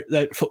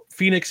that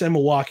Phoenix and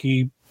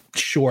Milwaukee,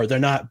 sure, they're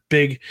not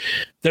big.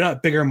 They're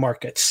not bigger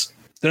markets.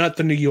 They're not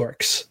the New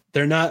Yorks.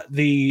 They're not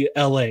the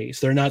LAs.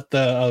 They're not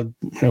the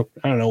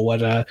I don't know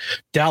what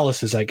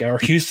Dallas is like or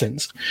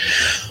Houston's.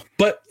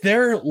 But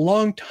they're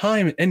long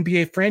time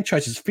NBA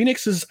franchises.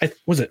 Phoenix is I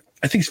think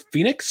it's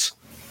Phoenix.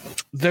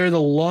 They're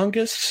the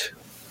longest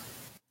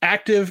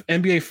active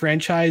NBA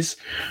franchise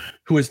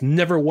who has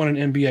never won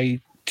an NBA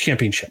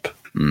championship.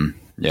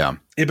 Yeah.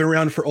 They've been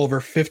around for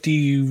over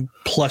 50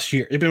 plus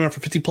years. They've been around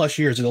for 50 plus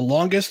years. They're the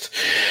longest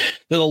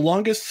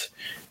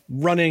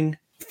running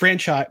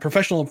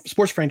professional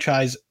sports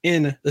franchise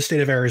in the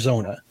state of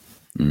Arizona.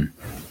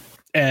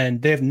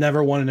 And they have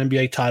never won an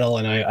NBA title.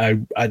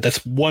 And I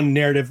that's one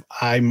narrative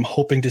I'm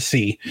hoping to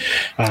see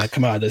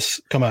come out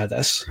of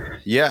this.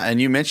 Yeah.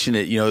 And you mentioned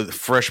it,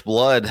 fresh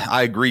blood.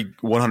 I agree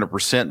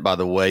 100%, by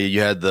the way.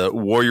 You had the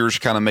Warriors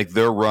kind of make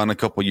their run a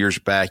couple years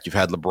back. You've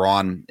had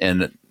LeBron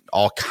and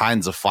all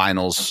kinds of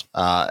finals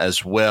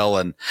as well.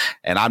 And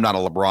I'm not a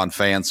LeBron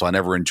fan, so I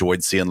never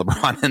enjoyed seeing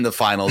LeBron in the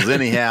finals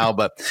anyhow.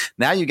 But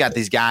now you got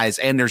these guys,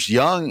 and there's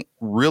young,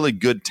 really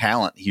good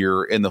talent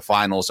here in the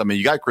finals. I mean,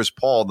 you got Chris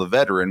Paul, the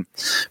veteran,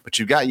 but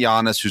you've got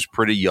Giannis, who's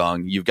pretty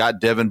young. You've got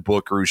Devin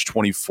Booker, who's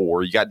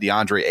 24. You got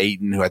DeAndre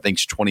Ayton, who I think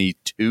is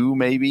 22,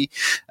 maybe.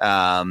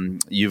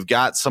 You've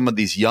got some of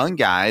these young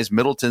guys.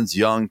 Middleton's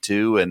young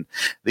too, and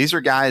these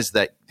are guys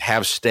that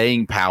have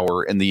staying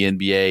power in the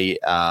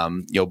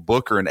NBA.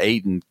 Booker and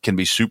Ayton can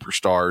be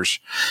superstars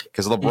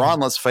because LeBron,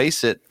 let's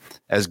face it,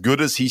 as good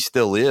as he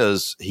still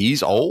is,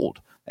 he's old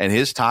and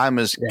his time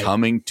is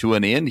coming to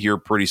an end here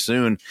pretty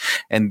soon.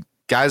 And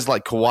guys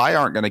like Kawhi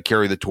aren't going to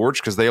carry the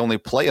torch because they only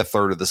play a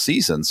third of the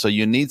season. So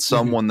you need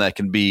someone that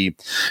can be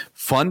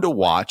fun to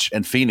watch,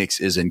 and Phoenix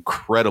is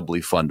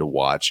incredibly fun to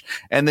watch.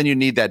 And then you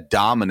need that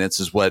dominance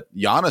is what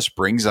Giannis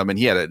brings. I mean,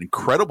 he had an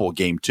incredible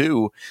game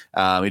too.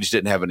 He just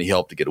didn't have any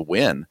help to get a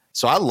win.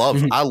 So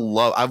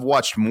I've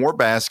watched more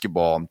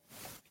basketball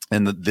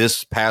in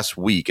this past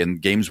week in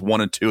games 1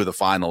 and 2 of the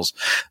finals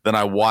than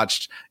I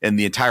watched in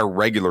the entire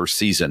regular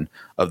season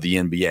of the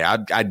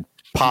NBA. I'd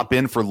pop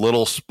in for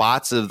little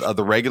spots of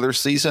the regular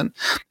season.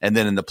 And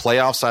then in the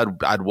playoffs,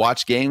 I'd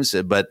watch games.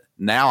 But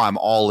now I'm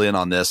all in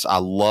on this. I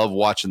love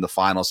watching the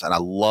finals, and I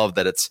love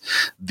that it's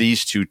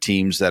these two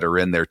teams that are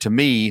in there. To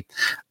me,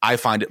 I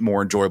find it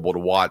more enjoyable to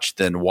watch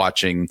than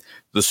watching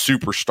the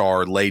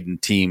superstar-laden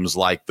teams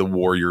like the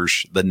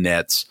Warriors, the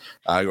Nets.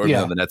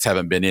 The Nets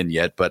haven't been in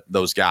yet, but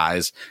those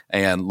guys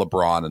and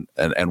LeBron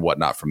and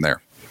whatnot from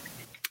there.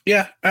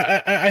 Yeah,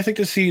 I think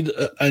to see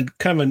a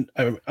kind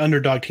of an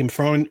underdog team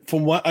from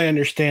what I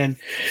understand,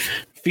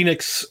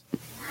 teams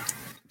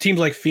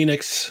like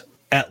Phoenix,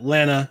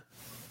 Atlanta,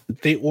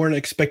 they weren't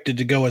expected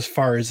to go as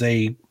far as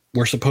they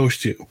were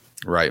supposed to.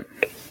 Right.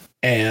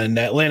 And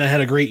Atlanta had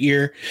a great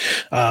year.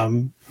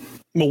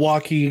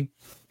 Milwaukee,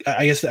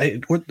 I guess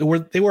they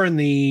were in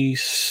the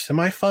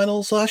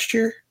semifinals last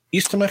year,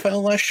 East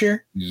semifinal last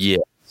year.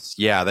 Yes.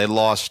 Yeah, they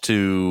lost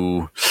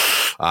to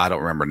I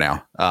don't remember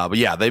now. But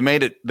yeah, they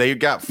made it. They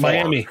got far.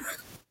 Miami.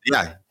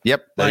 Yeah.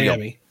 Yep.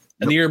 Miami.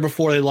 And the year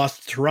before they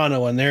lost to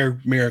Toronto on their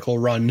miracle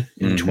run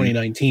in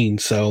 2019.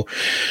 So,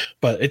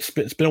 but it's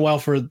been a while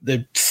for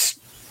they're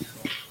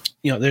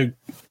I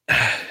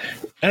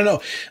don't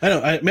know.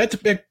 I have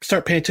to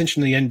start paying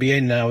attention to the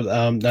NBA now.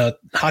 The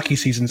hockey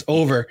season's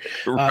over.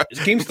 Right.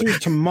 Game's through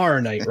tomorrow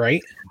night,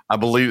 right? I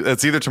believe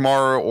it's either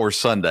tomorrow or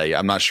Sunday.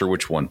 I'm not sure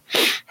which one.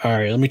 All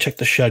right, let me check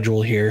the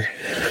schedule here.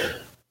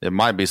 It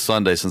might be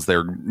Sunday since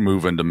they're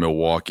moving to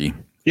Milwaukee.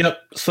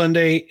 Yep,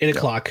 Sunday, 8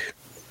 o'clock.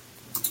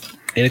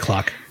 8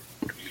 o'clock.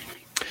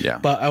 Yeah.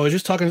 But I was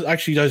just talking,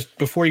 actually, guys,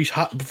 before you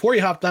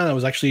hopped on, I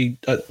was actually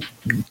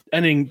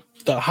ending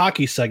the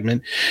hockey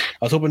segment.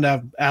 I was hoping to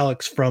have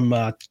Alex from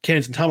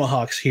Cannons and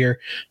Tomahawks here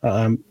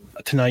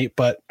tonight,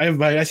 but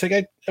I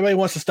said everybody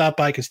wants to stop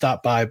by can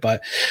stop by.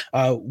 But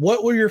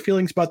what were your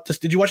feelings about this?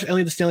 Did you watch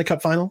any of the Stanley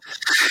Cup final?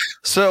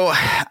 So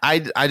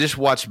I just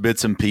watched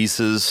bits and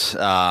pieces,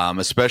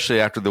 especially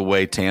after the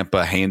way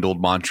Tampa handled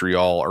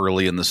Montreal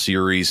early in the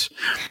series.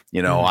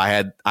 You know, I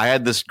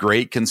had this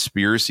great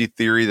conspiracy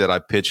theory that I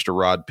pitched to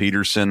Rod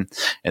Peterson,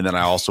 and then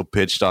I also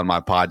pitched on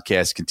my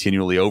podcast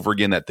continually over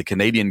again that the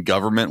Canadian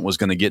government was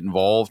going to get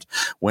involved.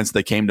 Once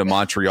they came to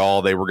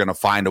Montreal, they were going to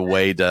find a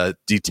way to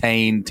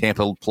detain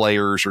Tampa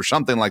players or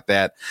something like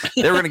that.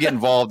 They were going to get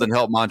involved and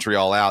help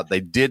Montreal out. They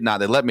did not.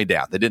 They let me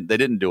down. They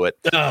didn't do it.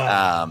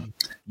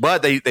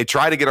 But they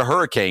tried to get a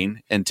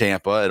hurricane in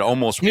Tampa. It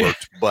almost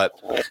worked, but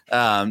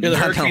the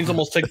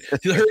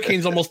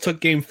Hurricanes almost took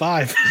Game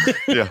 5.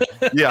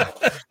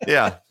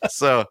 Yeah.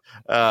 So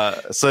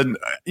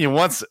you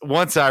know,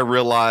 once I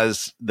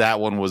realized that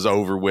one was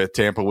over with,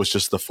 Tampa was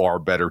just the far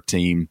better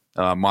team.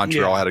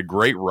 Montreal had a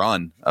great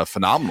run, a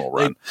phenomenal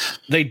run.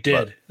 They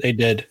did.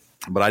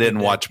 But I didn't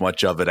watch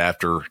much of it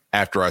after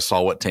I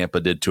saw what Tampa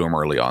did to them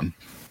early on.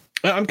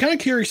 I'm kind of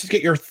curious to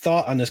get your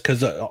thought on this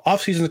because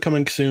offseason is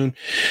coming soon.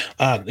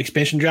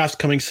 Expansion draft's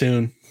coming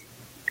soon.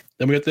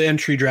 Then we got the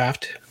entry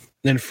draft.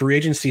 Then free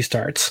agency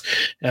starts.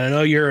 And I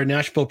know you're a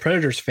Nashville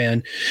Predators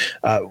fan.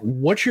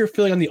 What's your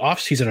feeling on the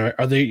offseason?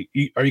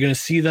 Are you going to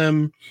see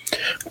them?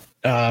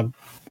 Because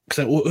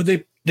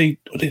they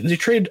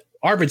traded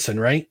Arvidsson,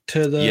 right?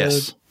 To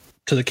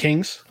the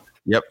Kings?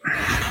 Yep.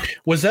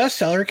 Was that a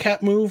salary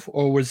cap move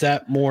or was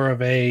that more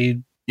of a...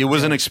 It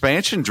was an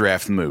expansion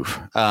draft move.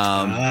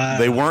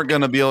 They weren't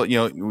going to be able,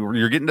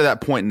 you're getting to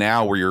that point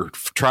now where you're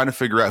trying to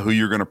figure out who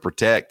you're going to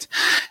protect.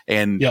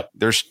 And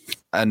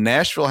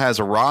Nashville has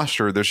a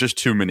roster. There's just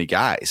too many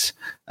guys.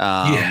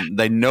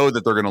 They know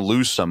that they're going to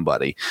lose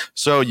somebody.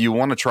 So you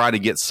want to try to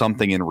get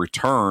something in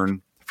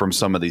return from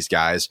some of these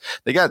guys.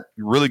 They got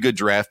really good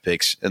draft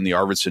picks in the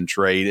Arvidsson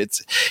trade.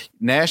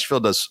 Nashville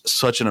does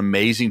such an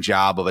amazing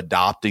job of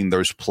adopting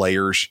those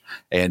players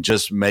and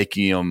just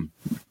making them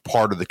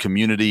part of the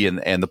community,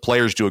 and the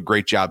players do a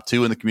great job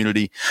too in the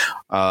community.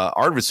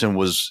 Arvidsson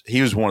was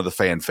one of the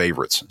fan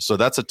favorites, so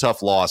that's a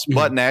tough loss.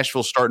 But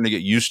Nashville's starting to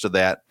get used to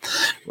that,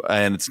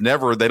 and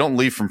they don't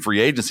leave from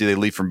free agency; they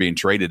leave from being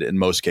traded in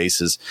most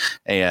cases,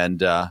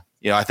 and.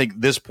 I think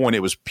at this point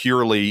it was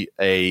purely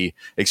a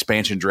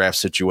expansion draft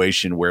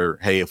situation where,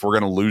 hey, if we're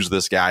going to lose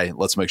this guy,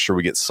 let's make sure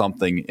we get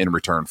something in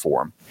return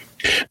for him.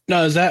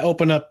 Now, does that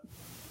open up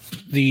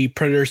the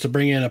Predators to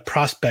bring in a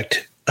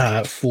prospect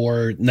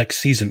for next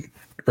season,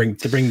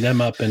 to bring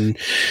them up and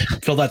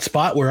fill that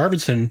spot where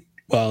Arvidsson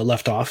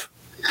left off?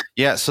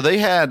 Yeah, so they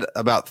had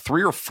about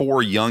 3 or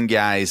 4 young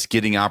guys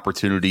getting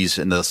opportunities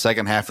in the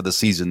second half of the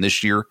season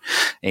this year,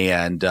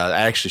 and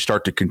actually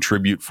start to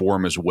contribute for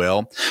them as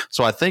well.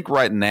 So I think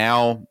right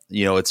now,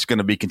 it's going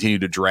to be continue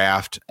to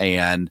draft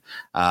and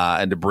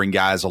to bring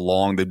guys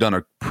along. They've done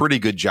a pretty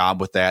good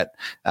job with that,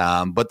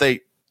 but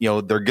they're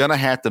going to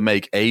have to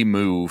make a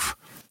move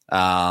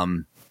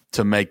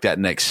to make that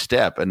next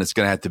step, and it's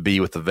going to have to be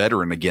with the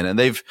veteran again. And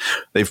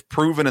they've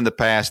proven in the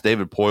past.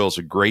 David Poyle's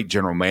a great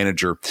general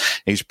manager.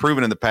 He's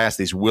proven in the past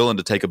he's willing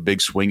to take a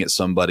big swing at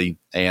somebody,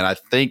 and I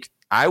think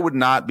I would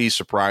not be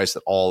surprised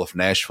at all if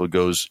Nashville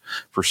goes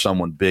for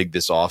someone big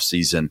this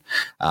offseason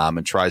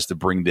and tries to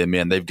bring them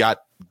in. They've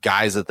got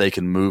guys that they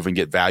can move and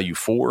get value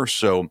for.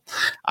 So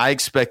I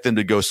expect them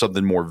to go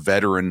something more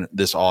veteran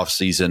this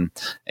offseason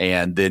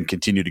and then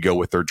continue to go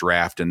with their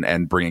draft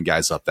and bringing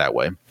guys up that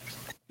way.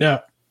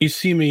 Now, you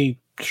see me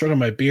stroking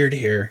my beard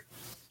here.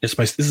 This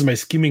is my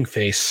scheming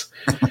face.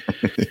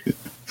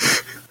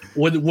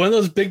 Would one of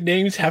those big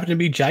names happen to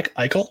be Jack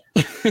Eichel?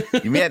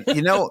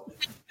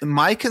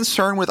 My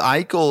concern with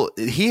Eichel,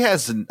 he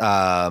has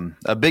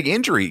a big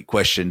injury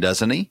question,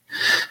 doesn't he?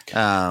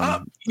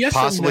 Yes,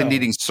 possibly no.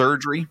 needing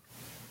surgery.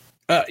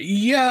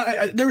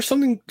 There was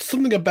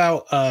something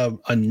about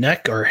a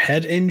neck or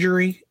head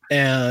injury,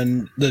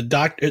 and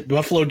the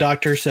Buffalo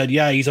doctor said,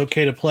 "Yeah, he's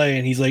okay to play,"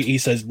 and he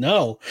says,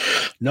 "No,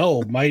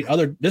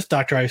 this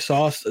doctor I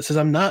saw says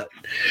I'm not."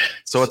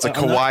 So it's a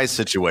Kawhi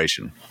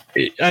situation.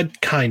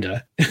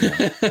 Kinda.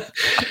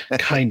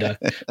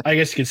 I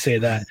guess you could say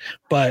that,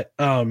 but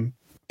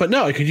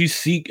no. Could you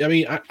see? I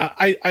mean,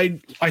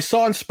 I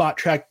saw on Spot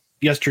Track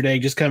yesterday,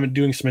 just kind of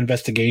doing some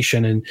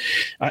investigation, and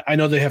I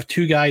know they have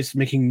two guys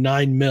making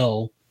 $9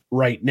 million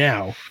right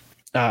now.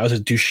 It was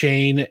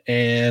Duchesne,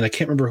 and I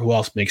can't remember who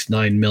else makes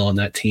 $9 million on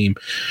that team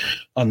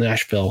on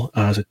Nashville.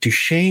 Was it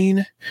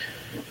Duchesne?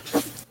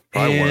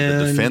 Probably one of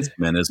the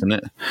defensemen, isn't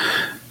it?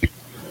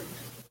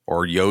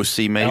 Or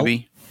Yossi,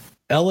 maybe.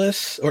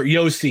 Ellis or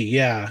Yossi,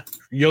 yeah.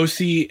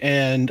 Yossi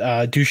and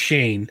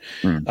Duchesne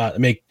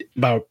make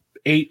about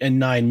 $8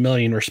 and $9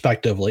 million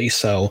respectively.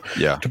 So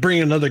to bring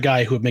in another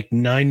guy who would make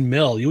 $9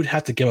 million, you would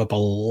have to give up a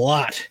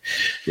lot.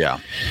 Yeah.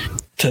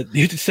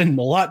 You have to send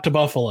a lot to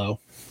Buffalo.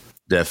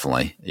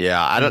 Definitely.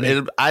 Yeah.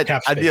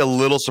 I'd be a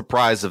little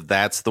surprised if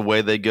that's the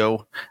way they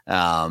go.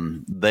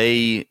 To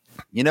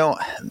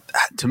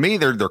me,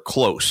 they're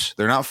close.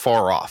 They're not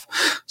far off.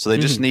 So they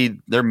just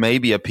there may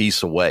be a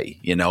piece away,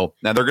 Now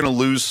they're going to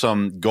lose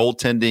some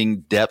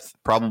goaltending depth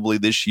probably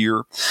this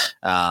year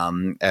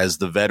as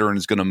the veteran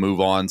is going to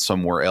move on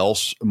somewhere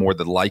else more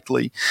than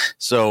likely.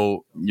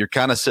 So you're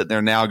kind of sitting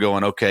there now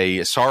going,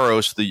 okay,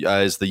 Saros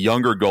is the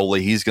younger goalie.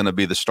 He's going to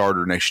be the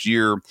starter next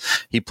year.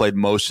 He played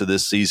most of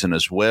this season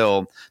as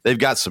well. They've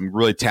got some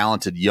really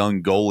talented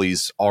young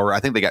goalies, or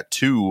I think they got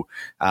two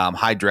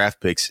high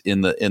draft picks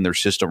in their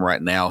system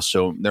right now.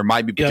 So there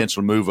might be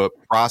potential to move up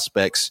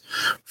prospects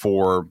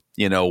for,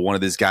 one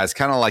of these guys,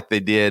 kind of like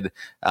they did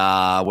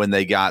when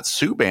they got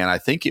Subban, I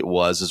think it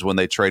was when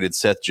they traded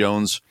Seth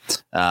Jones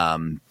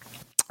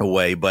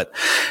away. But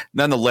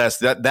nonetheless,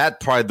 that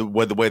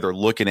probably the way they're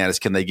looking at it is,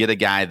 can they get a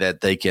guy that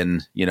they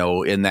can,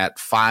 in that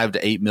 $5 to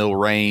 $8 million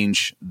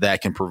range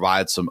that can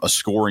provide a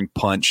scoring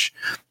punch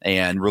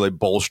and really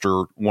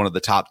bolster one of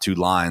the top two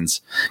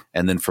lines.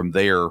 And then from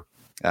there,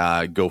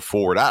 go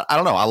forward. I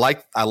don't know.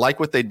 I like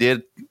what they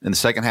did in the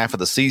second half of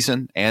the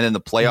season and in the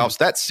playoffs.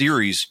 That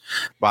series,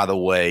 by the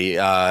way,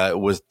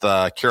 with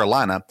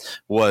Carolina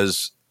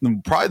was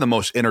probably the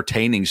most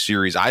entertaining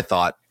series I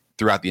thought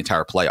throughout the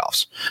entire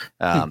playoffs.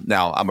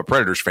 Now I'm a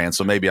Predators fan,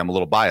 so maybe I'm a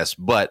little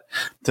biased, but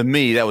to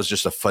me, that was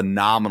just a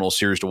phenomenal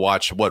series to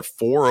watch.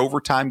 4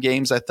 overtime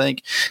games, I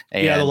think.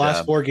 And, the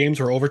last 4 games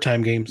were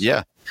overtime games.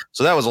 Yeah.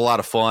 So that was a lot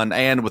of fun.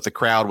 And with the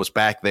crowd was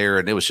back there,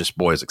 and it was just,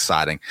 boy, it's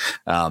exciting.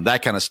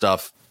 That kind of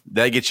stuff,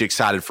 that gets you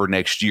excited for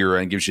next year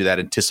and gives you that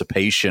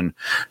anticipation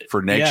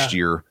for next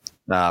year,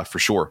 for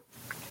sure.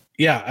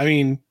 Yeah. I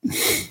mean,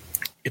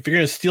 if you're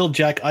going to steal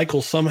Jack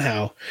Eichel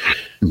somehow,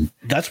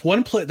 that's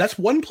one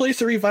place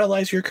to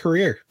revitalize your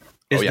career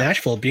is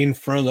Nashville, being in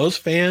front of those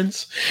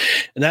fans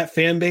and that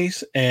fan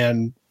base.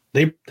 And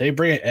they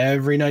bring it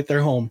every night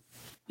they're home.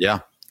 Yeah.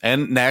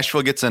 And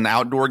Nashville gets an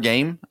outdoor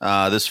game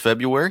this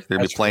February. They'll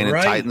be playing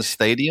at Titans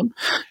Stadium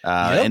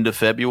end of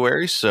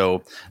February.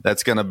 So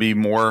that's going to be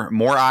more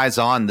eyes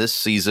on this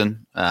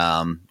season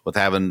with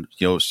having,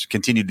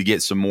 continued to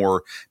get some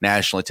more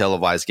nationally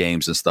televised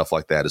games and stuff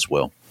like that as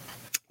well.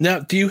 Now,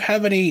 do you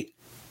have any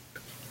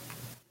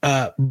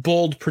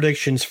bold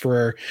predictions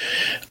for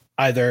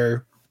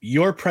either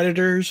your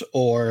Predators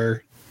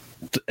or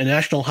the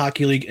National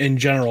Hockey League in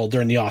general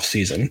during the off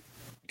season?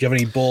 Do you have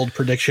any bold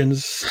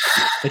predictions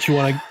that you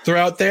want to throw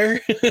out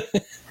there?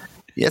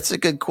 Yeah, it's a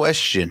good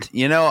question.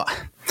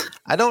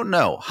 I don't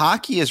know.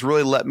 Hockey has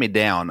really let me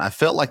down. I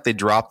felt like they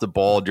dropped the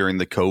ball during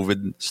the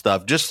COVID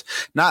stuff, just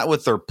not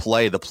with their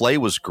play. The play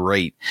was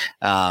great.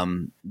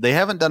 They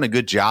haven't done a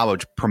good job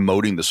of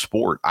promoting the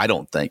sport, I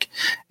don't think.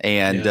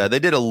 And they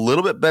did a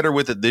little bit better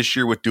with it this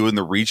year with doing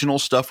the regional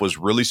stuff. Was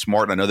really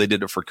smart. I know they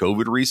did it for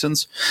COVID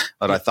reasons,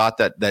 but I thought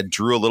that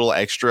drew a little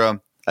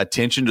extra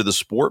attention to the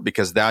sport,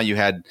 because now you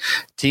had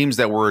teams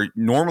that were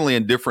normally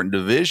in different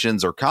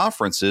divisions or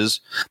conferences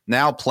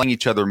now playing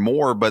each other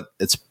more, but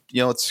it's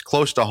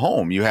close to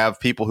home. You have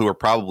people who are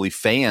probably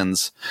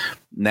fans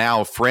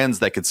now, friends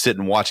that could sit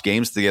and watch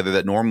games together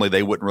that normally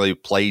they wouldn't really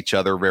play each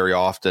other very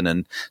often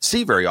and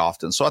see very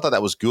often. So I thought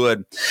that was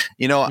good.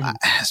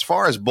 As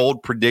far as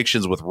bold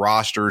predictions with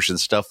rosters and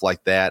stuff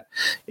like that,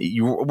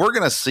 we're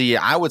going to see,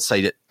 I would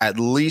say, at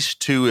least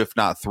 2, if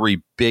not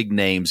 3 big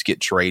names get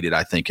traded,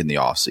 I think, in the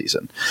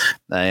offseason.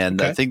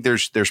 And I think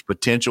there's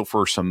potential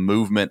for some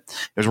movement,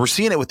 because we're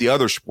seeing it with the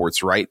other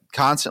sports, right?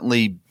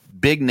 Constantly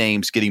big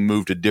names getting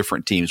moved to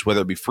different teams,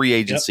 whether it be free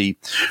agency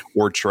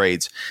or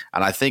trades.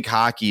 And I think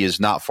hockey is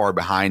not far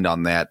behind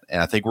on that.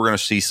 And I think we're going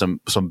to see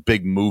some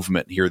big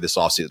movement here this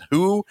offseason.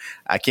 Who?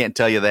 I can't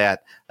tell you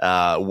that.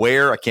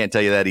 Where? I can't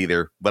tell you that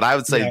either. But I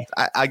would say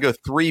I go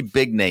 3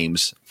 big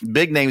names.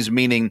 Big names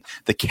meaning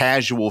the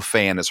casual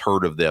fan has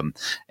heard of them,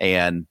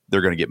 and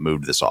they're going to get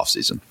moved this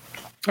offseason.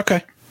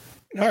 Okay.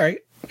 All right.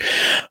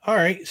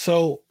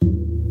 So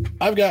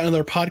I've got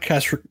another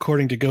podcast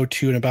recording to go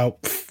to in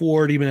about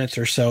 40 minutes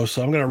or so.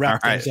 So I'm going to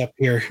wrap things up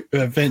here.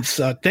 Vince,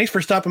 thanks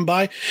for stopping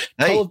by.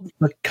 Tell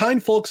the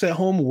kind folks at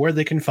home where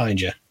they can find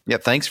you. Yeah,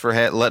 thanks for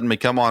letting me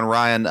come on,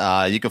 Ryan.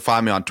 You can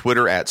find me on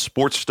Twitter at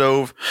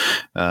SportsStove,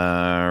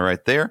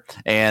 right there.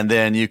 And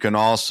then you can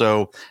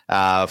also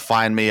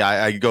find me.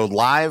 I go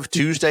live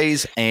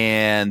Tuesdays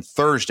and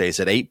Thursdays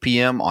at 8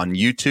 p.m. on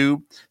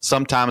YouTube.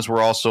 Sometimes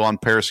we're also on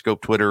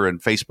Periscope, Twitter, and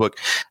Facebook,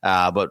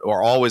 but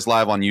we're always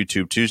live on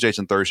YouTube Tuesdays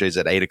and Thursdays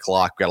at 8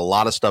 o'clock. We've got a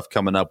lot of stuff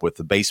coming up with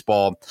the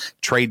baseball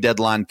trade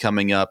deadline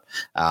coming up.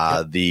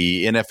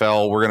 The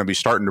NFL, we're going to be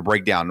starting to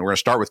break down. We're going to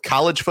start with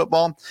college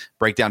football,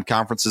 break down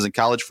conferences in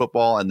college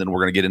football, and then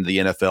we're going to get into the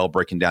NFL,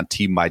 breaking down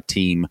team by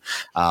team,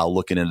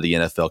 looking into the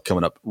NFL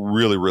coming up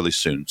really, really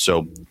soon.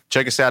 So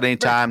check us out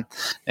anytime.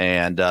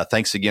 And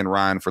thanks again,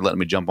 Ryan, for letting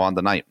me jump on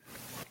tonight.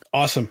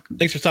 Awesome.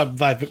 Thanks for stopping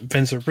by,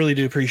 Vince. I really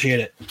do appreciate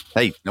it.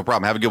 Hey, no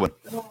problem. Have a good one.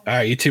 All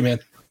right, you too, man.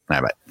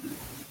 All right, bye.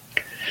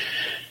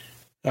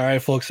 All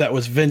right, folks, that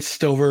was Vince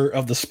Stover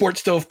of the Sports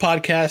Stove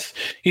podcast.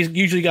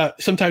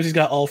 Sometimes he's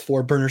got all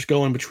 4 burners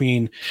going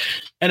between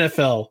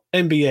NFL,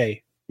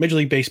 NBA, Major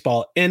League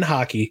Baseball, and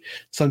hockey.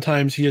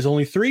 Sometimes he has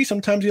only 3.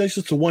 Sometimes he has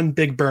just 1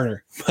 big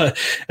burner. But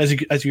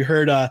as you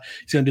heard,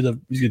 he's going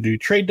to do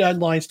trade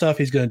deadline stuff.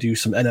 He's going to do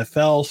some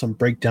NFL, some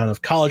breakdown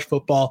of college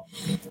football.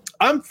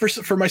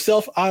 For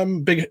myself, I'm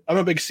a big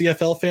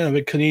CFL fan. I'm a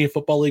big Canadian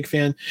Football League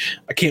fan.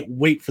 I can't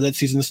wait for that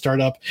season to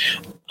start up.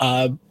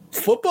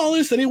 Football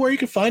is anywhere you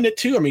can find it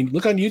too. I mean,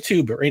 look on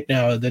YouTube right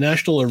now. The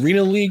National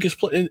Arena League is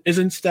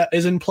in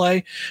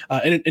play.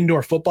 An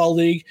indoor football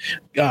league,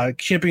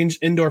 Champions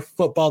Indoor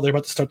Football. They're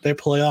about to start their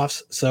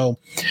playoffs. So,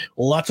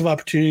 lots of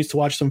opportunities to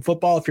watch some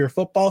football. If you're a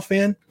football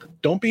fan,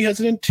 don't be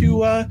hesitant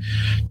to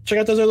check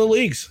out those other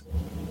leagues.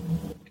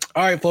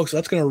 All right, folks,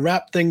 that's going to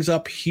wrap things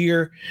up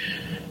here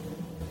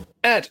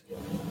at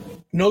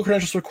No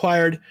Credentials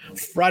Required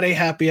Friday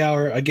Happy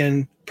Hour.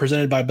 Again,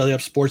 presented by Belly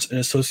Up Sports in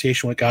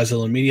association with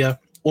Godzilla Media.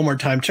 One more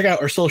time, check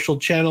out our social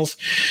channels,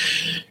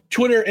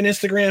 Twitter and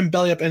Instagram,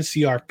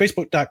 BellyUpNCR,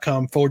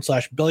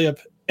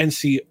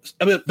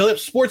 Facebook.com/BellyUp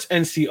Sports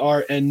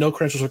NCR, and No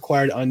Credentials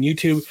Required on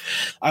YouTube.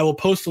 I will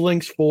post the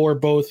links for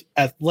both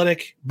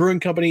Athletic Brewing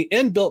Company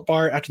and Built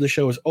Bar after the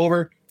show is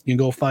over. You can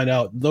go find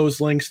out those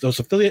links, those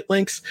affiliate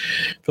links.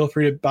 Feel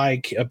free to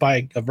buy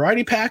a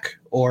variety pack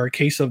or a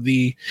case of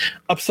the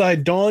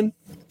Upside Dawn,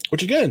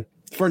 which again,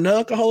 for a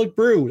non-alcoholic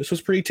brew, this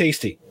was pretty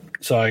tasty.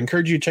 So I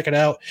encourage you to check it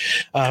out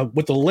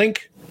with the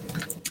link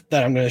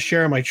that I'm going to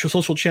share on my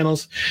social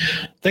channels.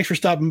 Thanks for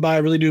stopping by. I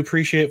really do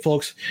appreciate it,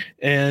 folks.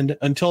 And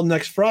until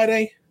next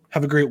Friday,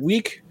 have a great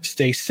week.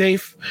 Stay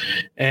safe,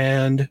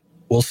 and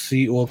we'll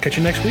catch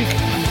you next week.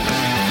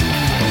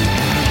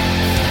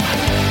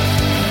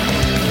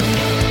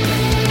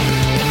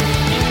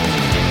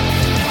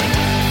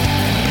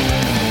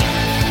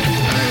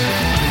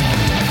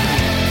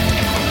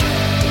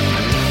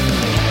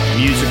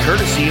 Music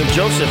courtesy of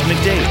Joseph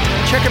McDade.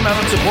 Check him out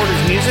and support his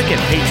music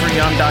at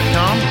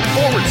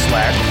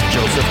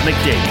patreon.com/Joseph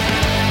McDade.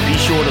 Be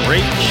sure to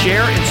rate,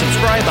 share, and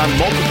subscribe on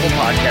multiple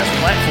podcast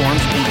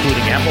platforms,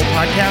 including Apple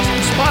Podcasts,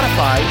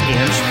 Spotify,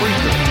 and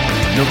Spreaker.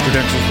 No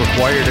Credentials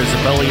Required is a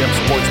Belly Up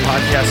Sports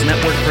Podcast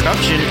Network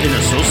production in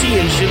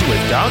association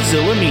with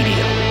Godzilla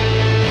Media.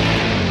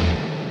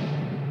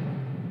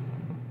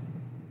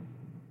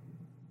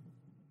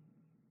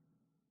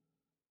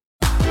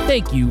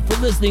 Thank you for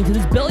listening to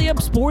this Belly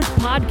Up Sports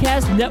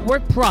Podcast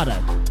Network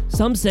product.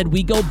 Some said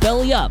we go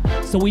belly up,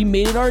 so we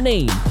made it our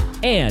name,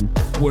 and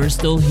we're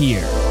still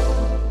here.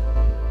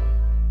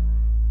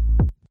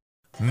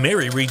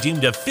 Mary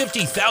redeemed a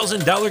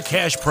 $50,000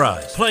 cash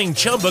prize playing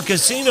Chumba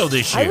Casino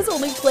this year. I was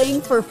only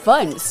playing for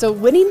fun, so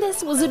winning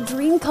this was a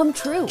dream come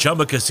true.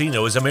 Chumba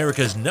Casino is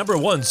America's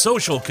 #1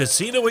 social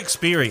casino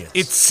experience.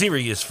 It's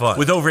serious fun.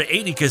 With over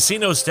 80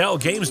 casino-style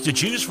games to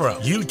choose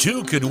from, you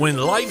too could win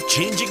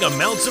life-changing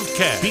amounts of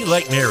cash. Be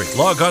like Mary.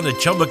 Log on to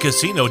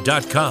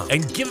ChumbaCasino.com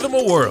and give them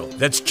a whirl.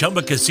 That's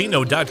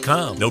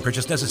ChumbaCasino.com. No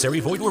purchase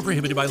necessary. Void or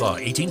prohibited by law.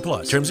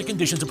 18+. Terms and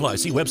conditions apply.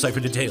 See website for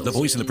details. The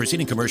voice in the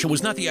preceding commercial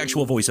was not the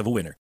actual voice of a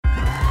winner.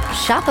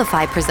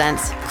 Shopify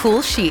presents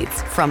cool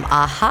sheets from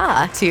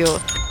AHA to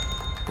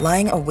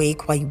lying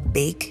awake while you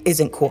bake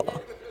isn't cool.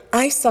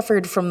 I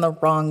suffered from the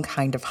wrong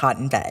kind of hot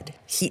in bed,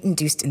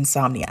 heat-induced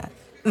insomnia.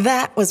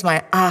 That was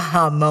my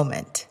aha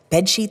moment.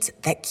 Bed sheets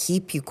that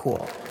keep you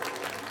cool.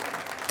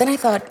 Then I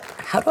thought,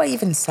 how do I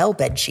even sell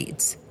bed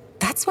sheets?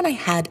 That's when I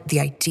had the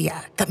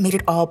idea that made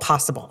it all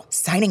possible,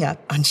 signing up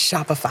on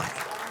Shopify.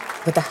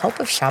 With the help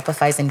of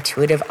Shopify's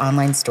intuitive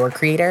online store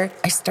creator,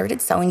 I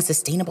started selling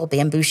sustainable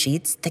bamboo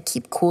sheets that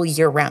keep cool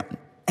year-round.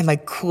 and my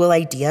cool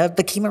idea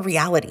became a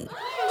reality.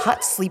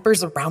 Hot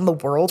sleepers around the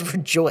world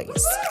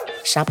rejoice.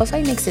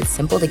 Shopify makes it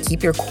simple to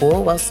keep your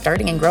cool while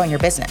starting and growing your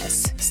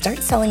business. Start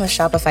selling with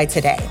Shopify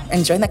today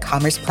and join the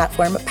commerce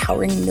platform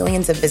powering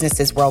millions of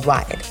businesses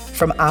worldwide.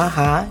 From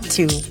aha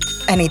to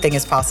anything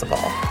is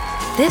possible.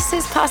 This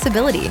is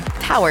Possibility,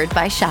 powered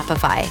by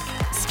Shopify.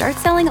 Start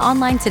selling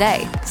online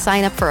today.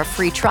 Sign up for a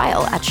free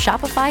trial at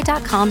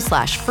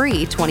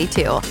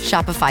shopify.com/free22.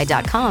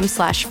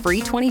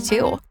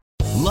 Shopify.com/free22.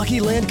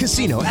 Lucky Land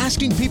Casino,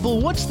 asking people,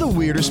 what's the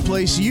weirdest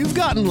place you've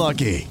gotten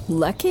lucky?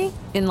 Lucky?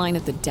 In line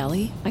at the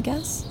deli, I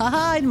guess?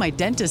 Aha, in my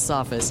dentist's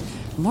office.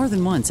 More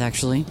than once,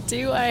 actually.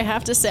 Do I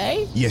have to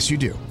say? Yes, you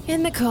do.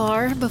 In the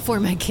car before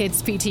my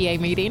kids' PTA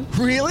meeting.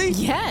 Really?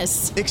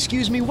 Yes.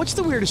 Excuse me, what's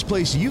the weirdest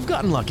place you've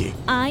gotten lucky?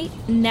 I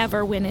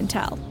never win and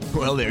tell.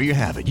 Well, there you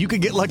have it. You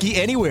can get lucky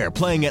anywhere,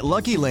 playing at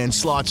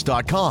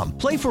LuckyLandSlots.com.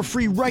 Play for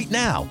free right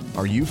now.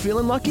 Are you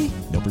feeling lucky?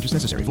 No purchase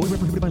necessary. Void where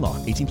prohibited by law.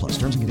 18+.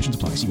 Terms and conditions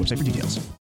apply. See website for details.